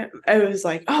moment. I was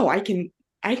like, oh, I can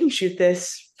shoot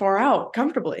this far out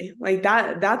comfortably. Like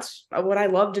that's what I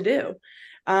love to do.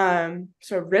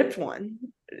 So I ripped one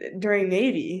during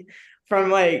Navy from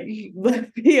like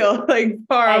left field, like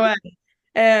far away.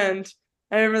 And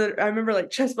I remember like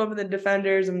chest bumping the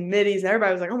defenders and middies, and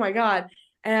everybody was like, oh my God.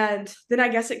 And then I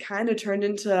guess it kind of turned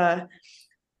into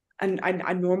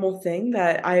a normal thing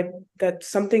that's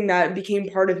something that became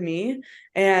part of me.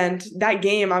 And that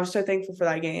game, I was so thankful for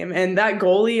that game. And that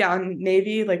goalie on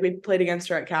Navy, like we played against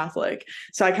her at Catholic,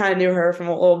 so I kind of knew her from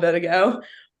a little bit ago.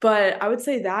 But I would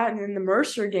say that, and then the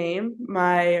Mercer game,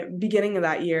 my beginning of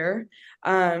that year,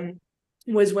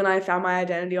 was when I found my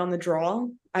identity on the draw.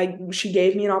 She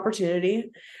gave me an opportunity,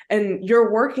 and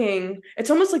you're working. It's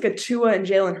almost like a Tua and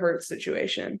Jalen Hurts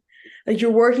situation. Like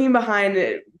you're working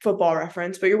behind Football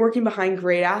Reference, but you're working behind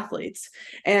great athletes.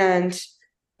 And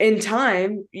in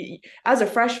time, as a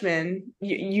freshman,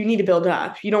 you need to build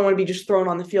up. You don't want to be just thrown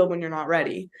on the field when you're not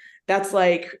ready. That's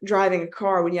like driving a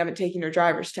car when you haven't taken your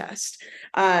driver's test.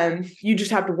 You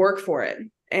just have to work for it.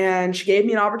 And she gave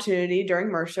me an opportunity during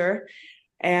Mercer,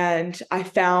 and I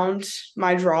found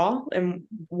my draw and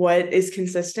what is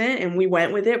consistent, and we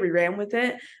went with it. We ran with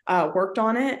it, worked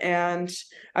on it, and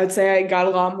I would say I got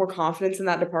a lot more confidence in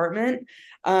that department.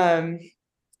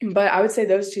 But I would say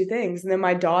those two things, and then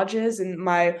my dodges and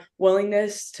my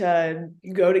willingness to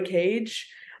go to cage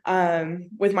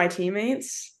with my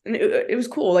teammates, and it was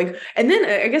cool. Like, and then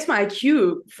I guess my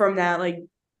IQ from that like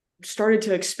started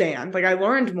to expand. Like I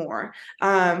learned more.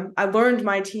 I learned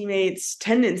my teammates'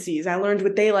 tendencies. I learned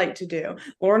what they like to do.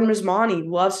 Lauren Rismani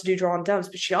loves to do draw and dumps,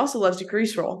 but she also loves to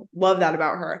crease roll. Love that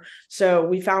about her. So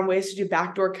we found ways to do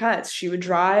backdoor cuts. She would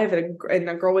drive and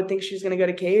a girl would think she was going to go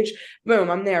to cage. Boom,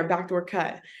 I'm there, backdoor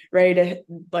cut, ready to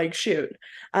like shoot.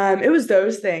 It was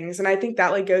those things. And I think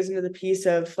that like goes into the piece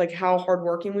of like how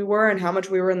hardworking we were and how much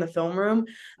we were in the film room.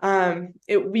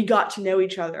 We got to know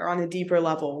each other on a deeper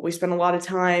level. We spent a lot of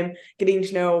time getting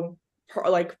to know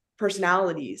like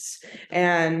personalities,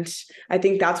 and I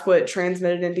think that's what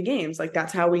transmitted into games. Like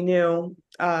that's how we knew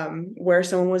where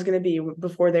someone was going to be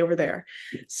before they were there.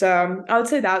 So I would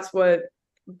say that's what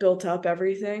built up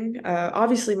everything.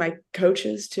 Obviously my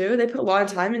coaches too, they put a lot of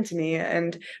time into me,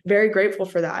 and very grateful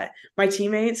for that. My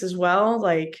teammates as well,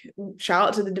 like shout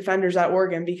out to the defenders at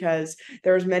Oregon, because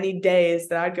there was many days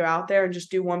that I'd go out there and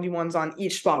just do 1v1s on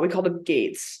each spot. We called them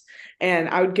gates. And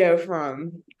I would go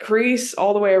from crease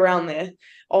all the way around the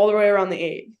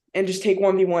 8 and just take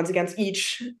 1v1s against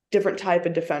each different type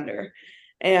of defender.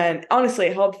 And honestly,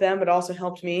 it helped them, but also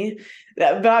helped me.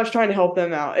 But I was trying to help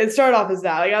them out. It started off as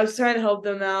that. Like I was trying to help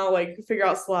them out, like figure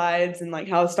out slides and like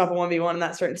how to stop a 1v1 in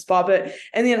that certain spot. But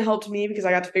and then it helped me because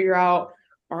I got to figure out,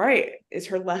 all right, is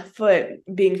her left foot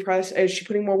being pressed? Is she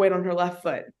putting more weight on her left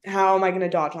foot? How am I going to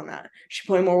dodge on that? Is she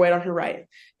putting more weight on her right?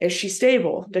 Is she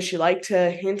stable? Does she like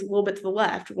to hand a little bit to the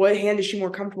left? What hand is she more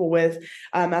comfortable with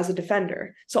as a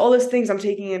defender? So all those things I'm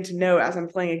taking into note as I'm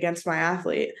playing against my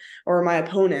athlete or my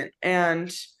opponent. And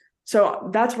so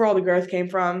that's where all the growth came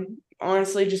from.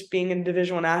 Honestly, just being a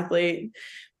Division I athlete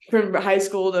from high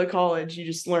school to college, you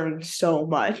just learn so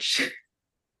much.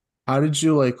 How did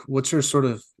you what's your sort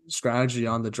of strategy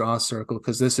on the draw circle?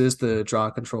 Because this is the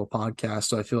Draw Control podcast,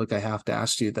 so I feel like I have to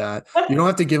ask you that. You don't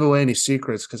have to give away any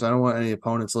secrets, because I don't want any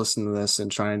opponents listening to this and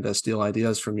trying to steal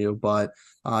ideas from you. But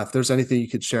if there's anything you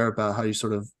could share about how you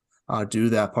sort of do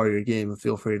that part of your game,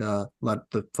 feel free to let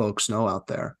the folks know out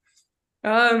there.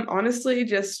 Honestly,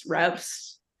 just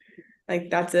reps. Like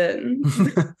that's it.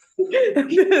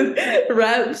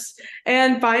 Reps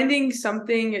and finding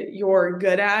something you're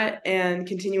good at and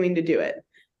continuing to do it.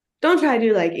 Don't try to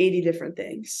do like 80 different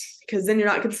things, because then you're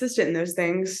not consistent in those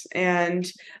things,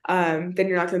 and then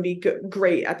you're not going to be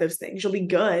great at those things. You'll be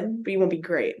good, but you won't be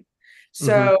great.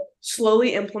 So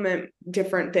slowly implement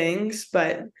different things,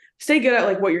 but stay good at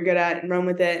like what you're good at and run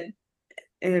with it.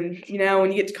 And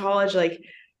when you get to college, like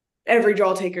every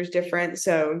draw taker is different,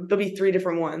 so there'll be 3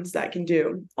 different ones that can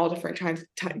do all different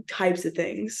types of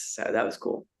things. So that was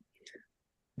cool.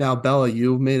 Now, Bella,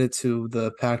 you made it to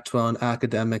the Pac-12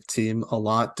 academic team a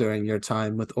lot during your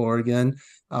time with Oregon,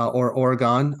 or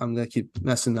Oregon. I'm gonna keep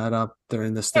messing that up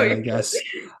during this Oh, thing, you're I good. guess.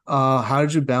 How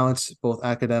did you balance both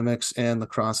academics and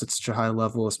lacrosse at such a high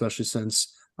level, especially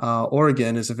since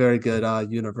Oregon is a very good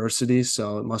university,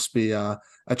 so it must be a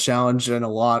challenge and a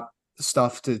lot of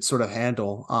stuff to sort of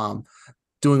handle.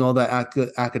 Doing all that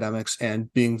academics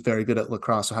and being very good at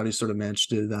lacrosse. So how do you sort of manage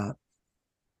to do that?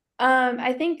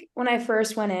 I think when I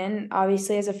first went in,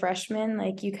 obviously as a freshman,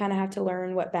 like you kind of have to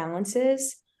learn what balance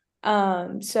is.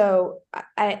 So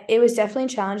it was definitely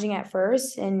challenging at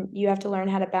first, and you have to learn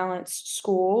how to balance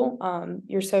school,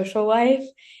 your social life,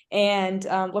 and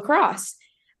lacrosse.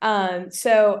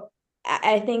 So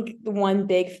I think the one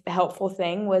big helpful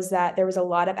thing was that there was a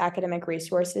lot of academic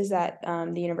resources at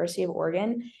the University of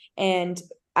Oregon, and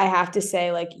I have to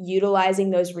say, like, utilizing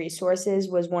those resources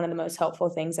was one of the most helpful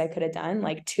things I could have done,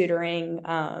 like tutoring,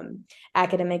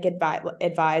 academic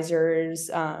advisors,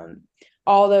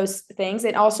 all those things,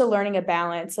 and also learning a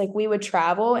balance. Like, we would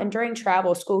travel, and during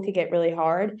travel, school could get really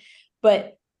hard,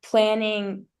 but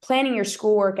planning your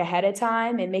schoolwork ahead of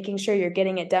time and making sure you're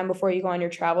getting it done before you go on your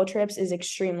travel trips is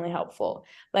extremely helpful.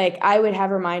 Like, I would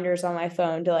have reminders on my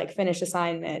phone to like finish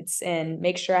assignments and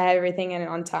make sure I have everything in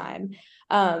on time.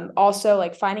 Also,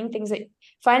 like finding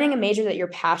a major that you're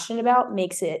passionate about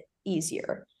makes it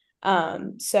easier.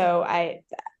 So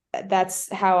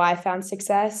that's how I found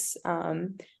success.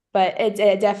 But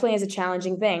it definitely is a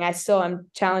challenging thing. I still am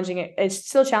challenging it. It's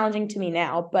still challenging to me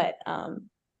now, but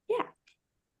yeah.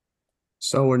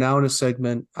 So we're now in a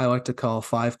segment I like to call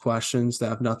 5 questions that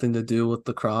have nothing to do with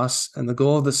lacrosse. And the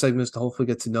goal of this segment is to hopefully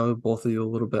get to know both of you a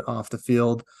little bit off the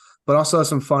field, but also have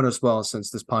some fun as well, since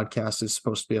this podcast is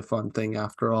supposed to be a fun thing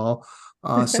after all.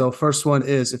 So first one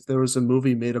is, if there was a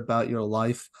movie made about your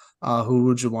life, who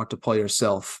would you want to play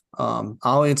yourself?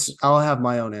 I'll answer. I'll have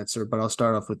my own answer, but I'll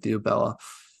start off with you, Bella.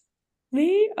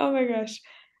 Me? Oh my gosh.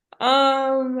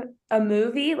 A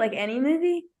movie, like any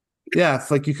movie? Yeah,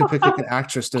 if like you could pick like an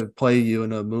actress to play you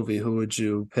in a movie, who would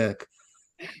you pick?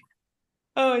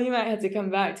 Oh, you might have to come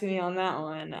back to me on that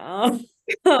one.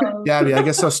 Gabby, I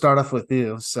guess I'll start off with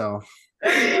you. So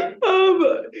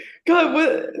um, God,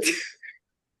 what?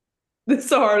 This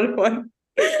is a hard one.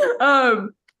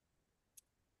 Um,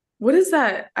 what is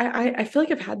that? I feel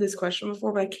like I've had this question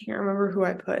before, but I can't remember who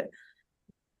I put.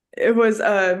 It was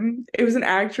an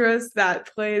actress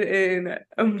that played in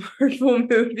a Marvel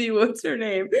movie. What's her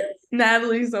name?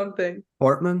 Natalie something.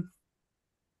 Portman.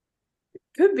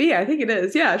 Could be. I think it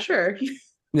is. Yeah, sure.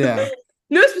 Yeah,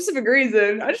 No specific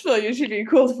reason. I just feel like it should be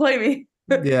cool to play me.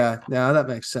 yeah, that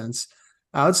makes sense.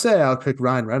 I would say I would pick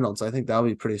Ryan Reynolds. I think that would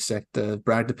be pretty sick to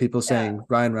brag to people Yeah. saying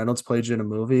Ryan Reynolds played you in a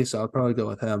movie. So I'd probably go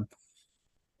with him.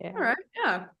 Yeah. All right.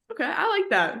 Yeah. Okay. I like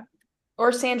that.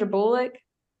 Or Sandra Bullock.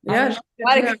 Yeah.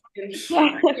 Yeah.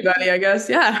 Anybody, I guess.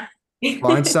 Yeah.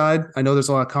 Blindside. I know there's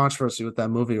a lot of controversy with that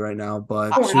movie right now,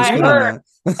 but she was I good in heard.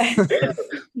 that.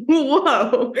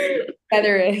 Whoa.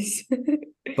 There is.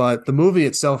 But the movie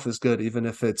itself is good, even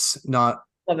if it's not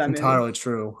Love that movie. entirely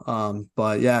true.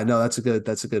 But yeah, no, that's a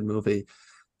good movie.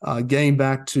 Getting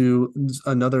back to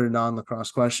another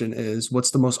non-lacrosse question is,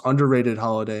 what's the most underrated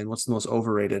holiday and what's the most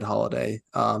overrated holiday?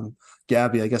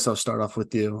 Gabby, I guess I'll start off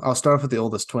with you. I'll start off with the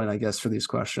oldest twin, I guess, for these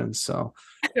questions. So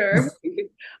Sure.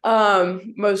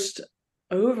 Most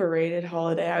overrated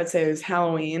holiday, I would say, is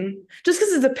Halloween. Just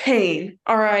because it's a pain.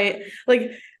 All right.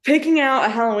 Like picking out a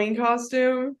Halloween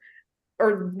costume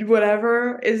or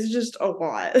whatever is just a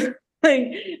lot.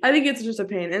 Like I think it's just a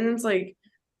pain. And it's like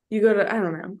you go to, I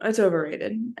don't know, it's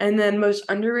overrated. And then most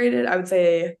underrated, I would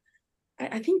say,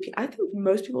 I think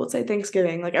most people would say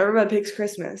Thanksgiving. Like everybody picks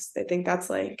Christmas. They think that's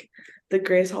like the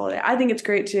greatest holiday. I think it's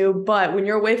great too. But when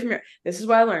you're away from this is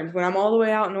what I learned when I'm all the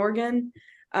way out in Oregon.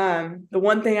 The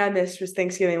one thing I missed was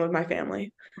Thanksgiving with my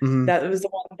family. mhm. That was the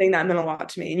one thing that meant a lot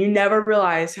to me. And you never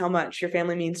realize how much your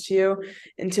family means to you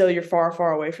until you're far,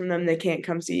 far away from them. They can't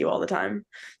come see you all the time.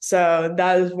 So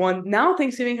that is one. Now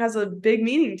Thanksgiving has a big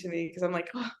meaning to me because I'm like,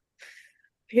 oh,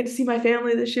 I get to see my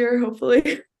family this year,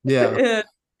 hopefully. Yeah.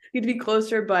 Get to be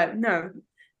closer, but no.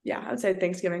 Yeah, I would say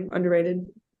Thanksgiving, underrated.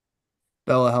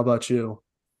 Bella, how about you?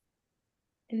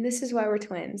 And this is why we're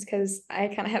twins, because I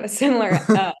kind of have a similar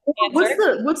What's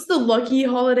answer. the lucky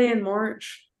holiday in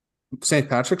March? St.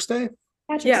 Patrick's Day?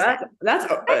 Patrick's Yeah, Day. that's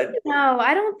No,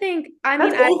 I don't think. I mean,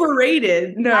 that's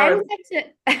overrated. I No, would have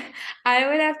to. I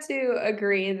would have to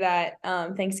agree that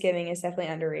Thanksgiving is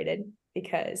definitely underrated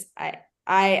because I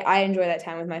enjoy that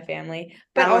time with my family.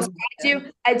 But that also, was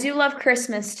I do love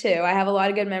Christmas too. I have a lot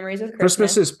of good memories with Christmas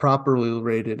Christmas. is properly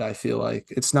rated, I feel like.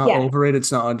 It's not Yeah, overrated,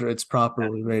 it's not under, it's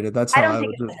properly rated. That's I how don't I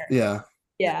think would it's do. under. Yeah.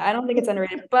 Yeah, I don't think it's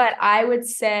underrated, but I would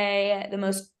say the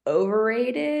most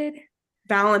overrated.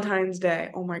 Valentine's Day.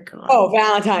 Oh my God. Oh,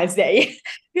 Valentine's Day.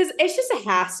 Because it's just a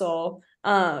hassle.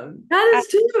 That is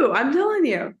too. I'm telling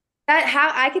you. That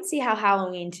how I could see how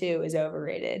Halloween too is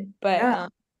overrated, but Yeah.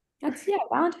 that's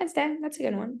Valentine's Day. That's a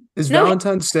good one. Is No,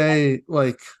 Valentine's Day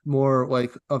like more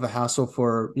like of a hassle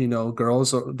for,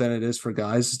 girls than it is for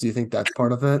guys? Do you think that's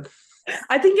part of it?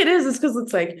 I think it is. It's because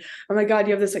it's like, oh my God,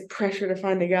 you have this like pressure to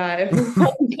find a guy for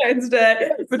Valentine's Day.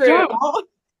 But true. don't.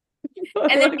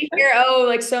 And then you hear, oh,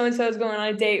 like so and so is going on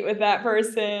a date with that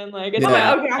person. Like it's I'm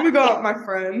Yeah. like, okay, I'm gonna go out with my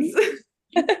friends.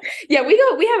 yeah,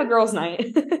 we have a girls'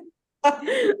 night.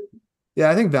 Yeah,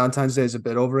 I think Valentine's Day is a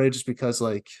bit overrated just because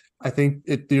like I think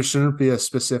there shouldn't be a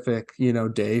specific,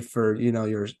 day for,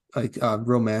 your like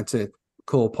romantic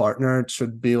cool partner. It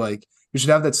should be like you should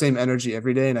have that same energy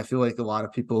every day. And I feel like a lot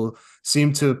of people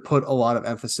seem to put a lot of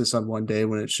emphasis on one day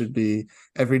when it should be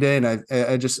every day. And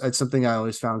I just it's something I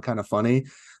always found kind of funny.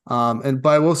 But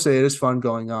I will say it is fun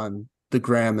going on the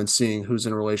gram and seeing who's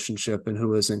in a relationship and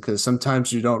who isn't, because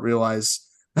sometimes you don't realize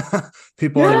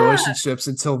people in Yeah. relationships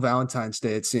until Valentine's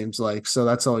Day, it seems like. So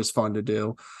that's always fun to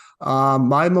do.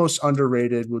 My most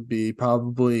underrated would be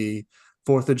probably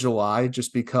 4th of July,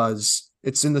 just because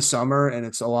it's in the summer and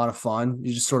it's a lot of fun.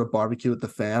 You just sort of barbecue with the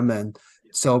fam and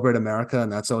celebrate America,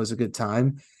 and that's always a good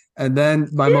time. And then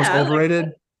my most Yeah, I like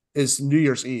overrated is New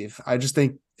Year's Eve. I just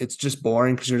think it's just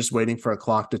boring because you're just waiting for a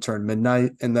clock to turn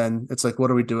midnight. And then it's like, what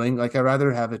are we doing? Like, I'd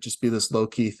rather have it just be this low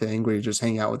key thing where you just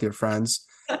hang out with your friends.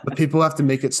 But people have to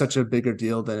make it such a bigger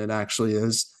deal than it actually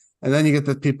is. And then you get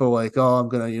the people like, oh, I'm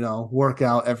going to, work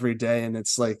out every day. And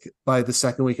it's like by the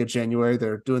second week of January,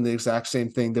 they're doing the exact same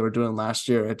thing they were doing last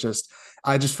year. I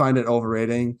just find it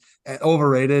overrated.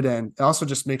 And it also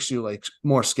just makes you like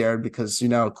more scared because,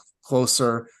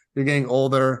 closer you're getting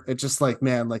older. It's just like,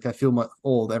 man, like I feel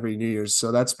old every New Year's.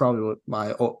 So that's probably what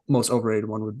my most overrated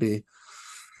one would be.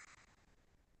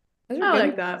 Those are I good.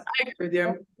 like that. I agree with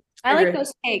you. I like agree.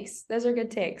 those takes. Those are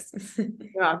good takes.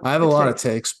 Yeah, I have a good lot take. of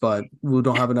takes, but we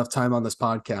don't have enough time on this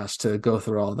podcast to go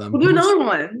through all of them. We'll do another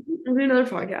one. We'll do another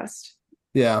podcast.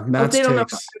 Yeah, Hope Matt's they don't know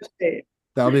takes. Ohio State.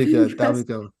 That'll be good. That'll be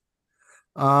good.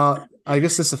 I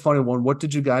guess this is a funny one. What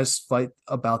did you guys fight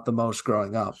about the most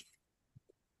growing up?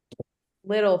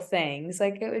 Little things.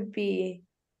 Like it would be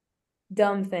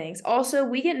dumb things. Also,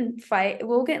 we'll get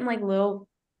in like little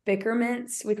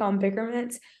bickerments. We call them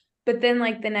bickerments. But then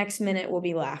like the next minute we'll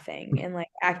be laughing and like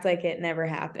act like it never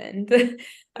happened.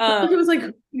 I think it was like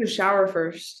you shower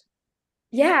first.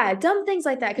 Yeah, dumb things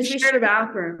like that. We Because shared a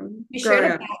bathroom. we shared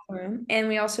growing a up. bathroom and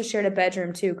we also shared a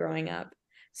bedroom too growing up.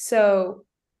 So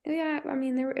yeah, I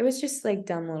mean it was just like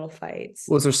dumb little fights.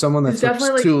 Was there someone that It's took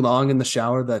definitely like too long in the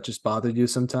shower that just bothered you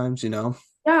sometimes,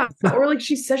 yeah, or like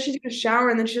she says she's gonna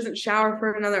shower and then she doesn't shower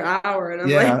for another hour, and I'm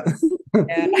Yeah.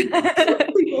 Yeah.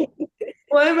 like,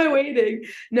 why am I waiting?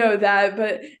 No,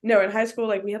 but no, in high school,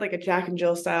 like we had like a Jack and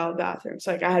Jill style bathroom.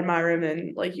 So like I had my room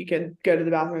and like you could go to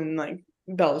the bathroom in like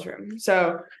Bella's room.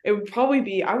 So it would probably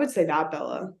be, I would say that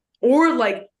Bella. Or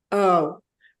like, oh,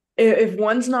 if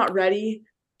one's not ready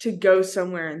to go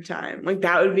somewhere in time, like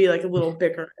that would be like a little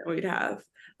bicker we'd have.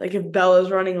 Like if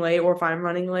Bella's running late or if I'm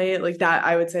running late, like that,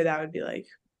 I would say that would be like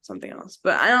something else.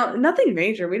 But nothing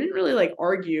major. We didn't really like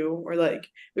argue or like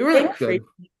we were They like were crazy.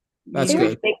 That's They were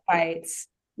good. big fights.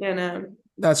 Yeah, no.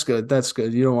 That's good. That's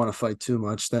good. You don't want to fight too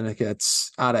much, then it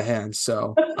gets out of hand.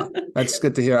 So that's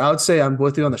good to hear. I would say I'm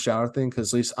with you on the shower thing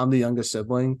because at least I'm the youngest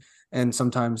sibling, and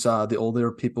sometimes the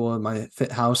older people in my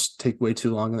fit house take way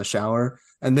too long in the shower,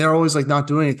 and they're always like not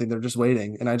doing anything. They're just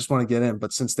waiting, and I just want to get in.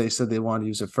 But since they said they want to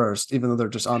use it first, even though they're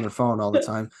just on their phone all the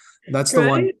time, that's the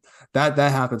one Right?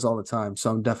 that happens all the time. So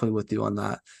I'm definitely with you on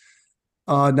that.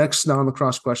 Next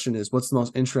non-lacrosse question is, what's the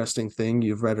most interesting thing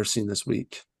you've read or seen this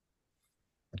week?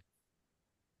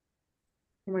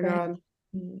 Oh my Right. God.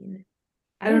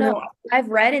 I don't know. I've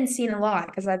read and seen a lot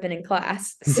because I've been in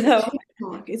class. So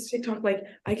It's TikTok. Like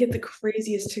I get the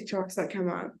craziest TikToks that come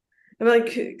up.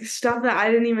 Like stuff that I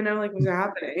didn't even know like was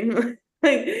happening.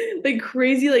 like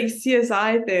crazy like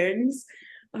CSI things.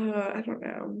 I don't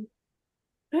know.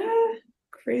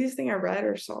 Craziest thing I read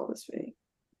or saw this week.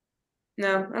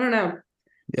 No, I don't know.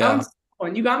 Yeah.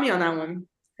 One. You got me on that one.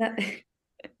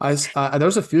 There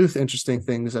was a few interesting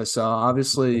things I saw.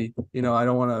 Obviously, I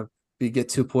don't want to get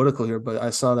too political here, but I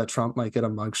saw that Trump might get a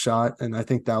mugshot, and I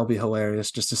think that'll be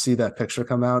hilarious just to see that picture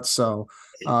come out. So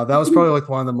that was probably like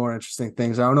one of the more interesting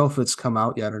things. I don't know if it's come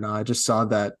out yet or not. I just saw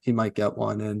that he might get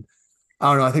one, and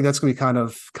I don't know. I think that's gonna be kind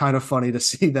of funny to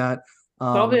see that.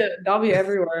 That'll be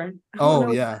everywhere.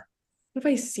 Oh yeah. what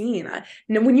have I seen?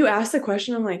 No, when you ask the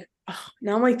question, I'm like, oh,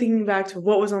 now I'm like thinking back to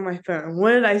what was on my phone.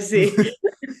 What did I see?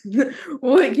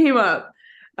 What came up?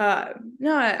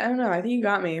 No, I don't know. I think you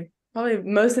got me. Probably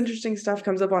most interesting stuff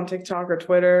comes up on TikTok or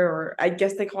Twitter, or I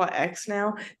guess they call it X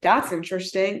now. That's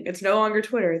interesting. It's no longer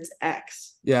Twitter, it's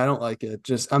X. Yeah, I don't like it.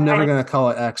 Just I'm never I gonna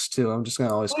call it X too. I'm just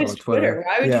gonna always know call it's it Twitter. Twitter.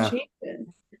 Why would you Yeah. change it?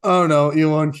 Oh no,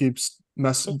 Elon keeps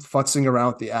futzing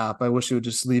around with the app. I wish he would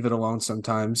just leave it alone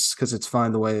sometimes because it's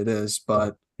fine the way it is.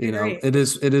 But I you know, agree. it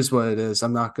is what it is.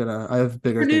 I'm not gonna. I have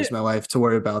bigger things in my life to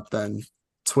worry about than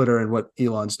Twitter and what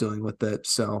Elon's doing with it.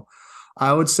 So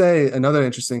I would say another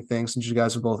interesting thing, since you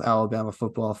guys are both Alabama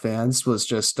football fans, was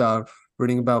just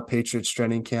reading about Patriots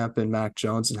training camp and Mac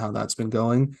Jones and how that's been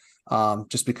going.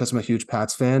 Just because I'm a huge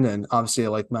Pats fan and obviously I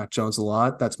like Mac Jones a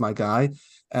lot. That's my guy.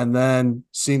 And then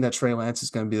seeing that Trey Lance is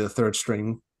going to be the third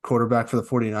string quarterback for the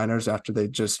 49ers after they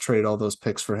just traded all those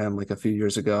picks for him like a few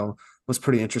years ago was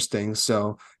pretty interesting.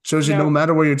 So shows you no No.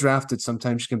 matter where you're drafted,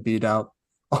 sometimes you can beat out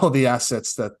all the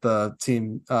assets that the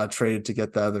team traded to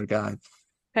get the other guy.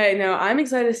 Hey, no, I'm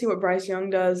excited to see what Bryce Young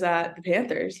does at the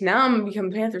Panthers. Now I'm gonna become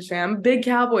a Panthers fan. I'm a big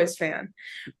Cowboys fan,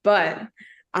 but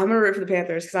I'm gonna root for the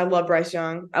Panthers because I love Bryce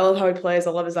Young. I love how he plays.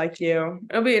 I love his IQ.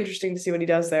 It'll be interesting to see what he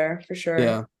does there for sure.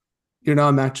 Yeah. You're not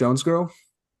a Mac Jones girl?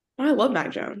 I love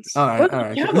Mac Jones. All right, But all I'm a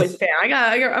right. Cowboys fan.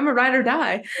 I'm a ride or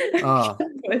die. Oh,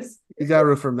 Cowboys. you got to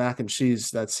root for Mac and cheese.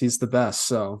 He's the best.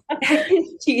 So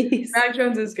Jeez. Mac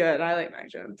Jones is good. I like Mac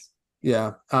Jones.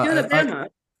 yeah, He was at Bama.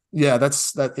 yeah,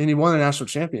 that's that, and he won a national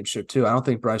championship too. I don't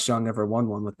think Bryce Young ever won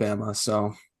one with Bama.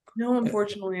 So No,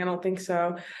 unfortunately, I don't think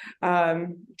so.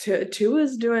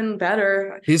 Tua's doing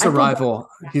better. he's I a feel rival.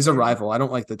 He's a bad. rival. I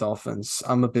don't like the Dolphins.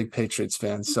 I'm a big Patriots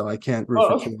fan, so I can't root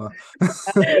for Oh.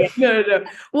 Tua. No.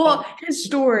 Well, his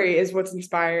story is what's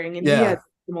inspiring, and he has Yeah,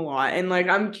 him a lot. And like,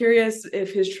 I'm curious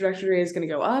if his trajectory is going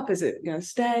to go up. Is it going to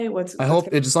stay? What's I what's hope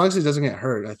going it, as long as he doesn't get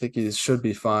hurt, I think he should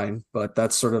be fine. But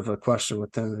that's sort of a question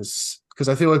with him is because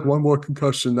I feel like one more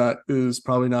concussion that is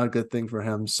probably not a good thing for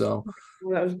him. So to?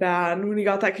 That was bad when he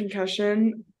got that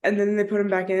concussion, and then they put him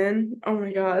back in. Oh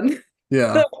my God,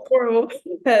 yeah, that was horrible.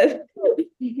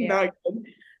 Yeah. Not good.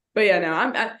 But yeah,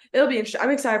 no, it'll be interesting. I'm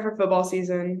excited for football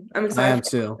season. I'm I am excited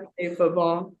too. for state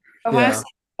football. Ohio Yeah. State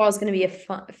football is going to be a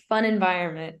fun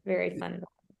environment. Very fun.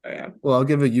 Oh yeah. Well, I'll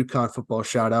give a UConn football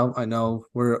shout out. I know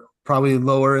we're probably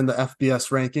lower in the FBS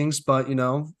rankings, but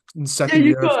Yeah, second you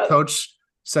year of could. coach,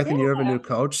 second year of a Yeah. new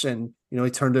coach, and he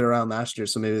turned it around last year,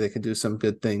 so maybe they can do some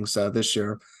good things this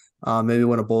year. Maybe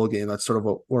win a bowl game. That's sort of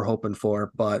what we're hoping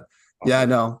for. But yeah,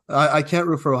 no, I can't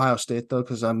root for Ohio State though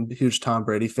because I'm a huge Tom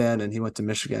Brady fan and he went to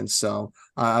Michigan. So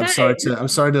Hey. I'm sorry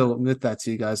to admit that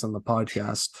to you guys on the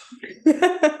podcast.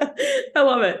 I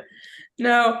love it.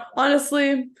 No,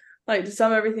 honestly, like to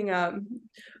sum everything up,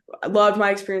 I loved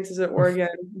my experiences at Oregon.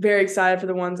 Very excited for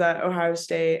the ones at Ohio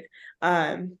State.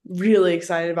 Really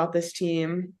excited about this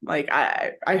team. Like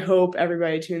I hope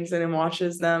everybody tunes in and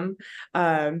watches them.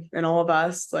 And all of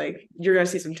us, like you're gonna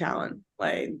see some talent.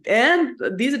 Like and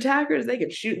these attackers, they can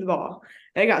shoot the ball.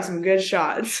 They got some good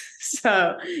shots.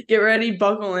 So get ready,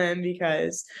 buckle in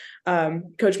because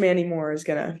Coach Mandy Moore is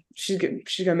she's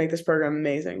gonna make this program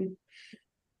amazing.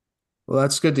 Well,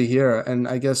 that's good to hear. And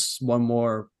I guess one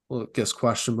more, well, I guess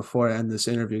question before I end this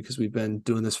interview, because we've been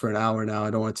doing this for an hour now.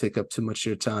 I don't want to take up too much of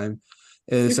your time.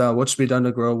 Is what should be done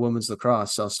to grow women's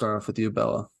lacrosse? I'll start off with you,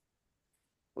 Bella.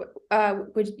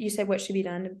 Would you say what should be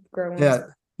done to grow Yeah,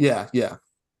 women's? yeah.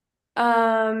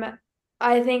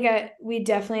 I think we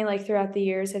definitely like throughout the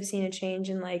years have seen a change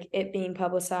in like it being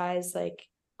publicized like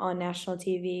on national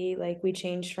TV. Like we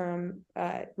changed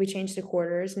to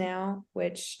quarters now,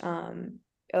 which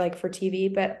like for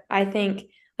TV, but I think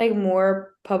like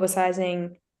more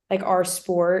publicizing like our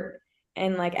sport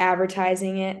and like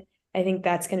advertising it, I think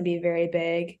that's going to be very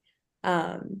big.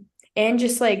 And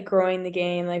just like growing the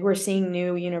game, like we're seeing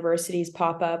new universities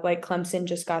pop up, like Clemson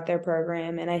just got their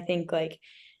program, and I think like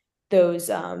those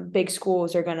big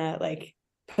schools are gonna like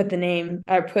put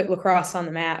lacrosse on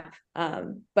the map.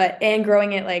 But and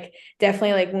growing it like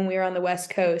definitely like when we were on the West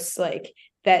Coast, like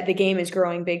that the game is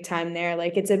growing big time there.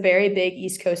 Like it's a very big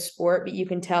East Coast sport, but you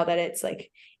can tell that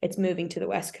it's moving to the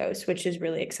West Coast, which is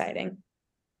really exciting.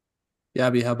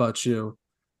 Gabby, how about you?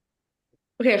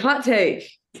 Okay, hot take.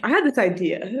 I had this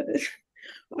idea,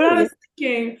 but Oh, I yeah. was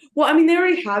thinking, well, I mean, they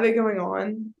already have it going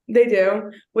on. They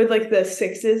do with like the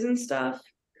sixes and stuff.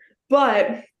 But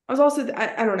I was also,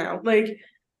 I don't know, like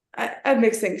I have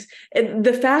mixed things.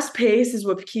 The fast pace is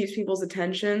what keeps people's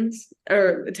attention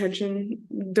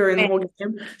during the whole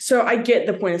game. So I get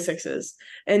the point of sixes,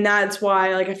 and that's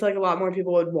why like I feel like a lot more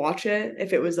people would watch it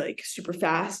if it was like super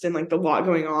fast and like the lot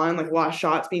going on, like a lot of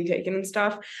shots being taken and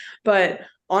stuff. But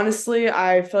honestly,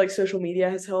 I feel like social media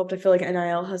has helped. I feel like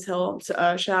NIL has helped.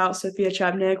 Shout out Sophia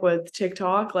Chapnik with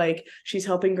TikTok, like she's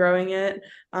helping growing it.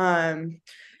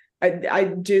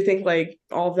 I do think like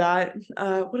all of that.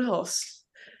 What else?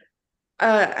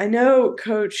 I know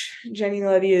Coach Jenny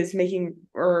Levy is making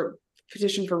or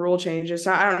petition for rule changes.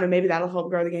 So I don't know, maybe that'll help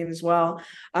grow the game as well.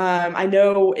 I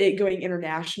know it going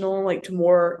international, like to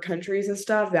more countries and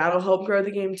stuff, that'll help grow the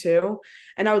game too.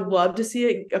 And I would love to see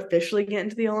it officially get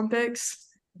into the Olympics.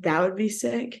 That would be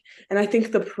sick. And I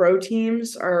think the pro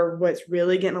teams are what's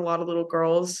really getting a lot of little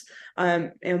girls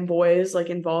and boys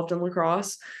like involved in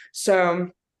lacrosse. So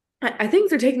I think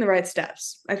they're taking the right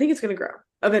steps. I think it's going to grow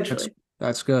eventually.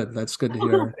 That's good. That's good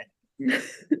to hear.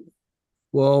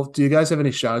 Well, do you guys have any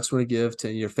shout outs you want to give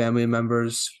to your family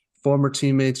members, former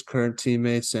teammates, current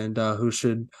teammates, and who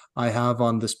should I have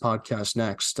on this podcast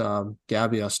next?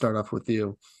 Gabby, I'll start off with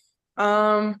you.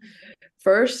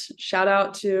 First, shout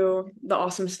out to the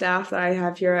awesome staff that I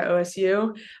have here at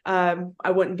OSU. I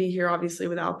wouldn't be here obviously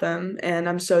without them, and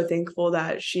I'm so thankful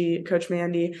that Coach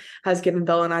Mandy, has given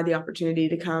Bella and I the opportunity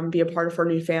to come be a part of her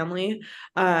new family.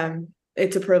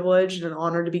 It's a privilege and an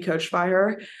honor to be coached by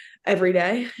her every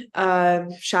day.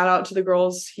 Shout out to the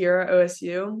girls here at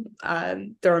OSU.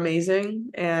 They're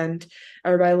amazing, and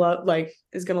everybody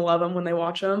is gonna love them when they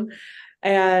watch them.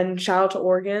 And shout out to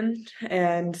Oregon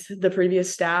and the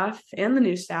previous staff and the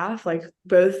new staff. Like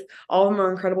all of them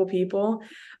are incredible people.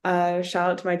 Shout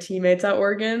out to my teammates at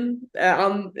Oregon,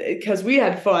 because we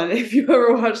had fun. If you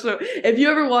ever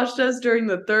watched us during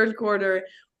the third quarter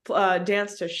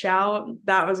dance to shout,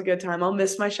 that was a good time. I'll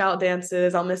miss my shout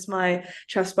dances. I'll miss my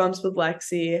chest bumps with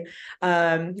Lexi.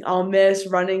 I'll miss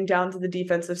running down to the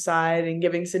defensive side and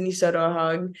giving Sydney Soto a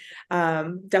hug.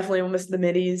 Definitely will miss the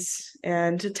middies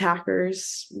and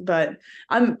attackers, but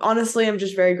I'm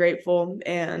just very grateful,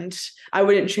 and I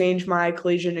wouldn't change my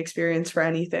collegiate experience for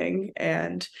anything.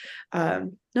 And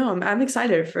no, I'm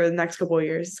excited for the next couple of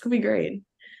years. It's gonna be great.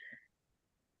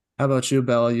 How about you,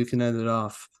 Bella? You can end it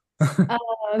off.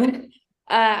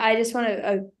 I just want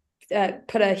to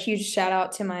put a huge shout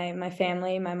out to my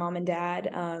family, my mom and dad.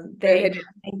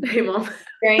 Hey, Mom.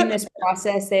 During this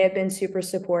process, they have been super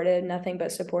supportive, nothing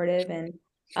but supportive, and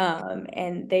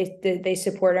they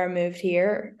support our move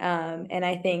here. And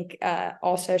I think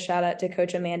also shout out to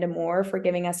Coach Amanda Moore for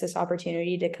giving us this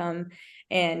opportunity to come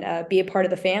and be a part of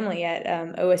the family at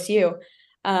OSU.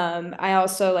 I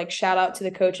also shout out to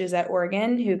the coaches at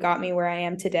Oregon who got me where I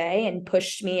am today and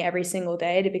pushed me every single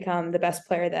day to become the best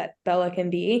player that Bella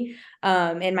can be.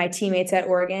 And my teammates at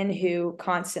Oregon who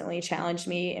constantly challenged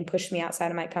me and pushed me outside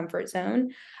of my comfort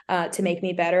zone to make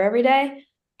me better every day.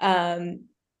 And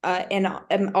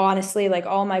honestly,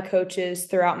 all my coaches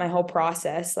throughout my whole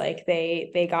process,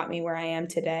 they got me where I am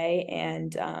today.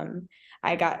 And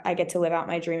I get to live out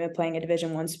my dream of playing a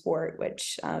Division I sport,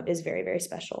 which is very, very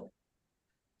special.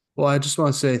 Well, I just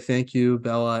want to say thank you,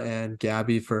 Bella and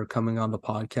Gabby, for coming on the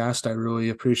podcast. I really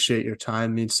appreciate your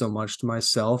time. It means so much to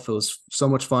myself. It was so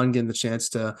much fun getting the chance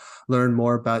to learn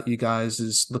more about you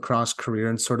guys' lacrosse career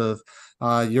and sort of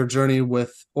your journey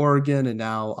with Oregon and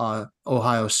now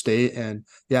Ohio State. And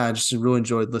yeah, I just really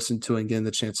enjoyed listening to it and getting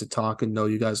the chance to talk and know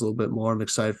you guys a little bit more. I'm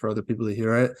excited for other people to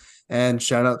hear it. And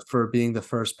shout out for being the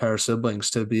first pair of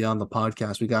siblings to be on the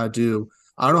podcast. We got to do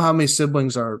I don't know how many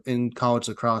siblings are in college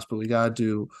lacrosse, but we got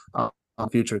to do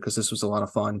future because this was a lot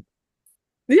of fun.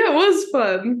 Yeah, it was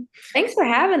fun. Thanks for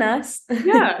having us.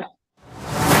 Yeah.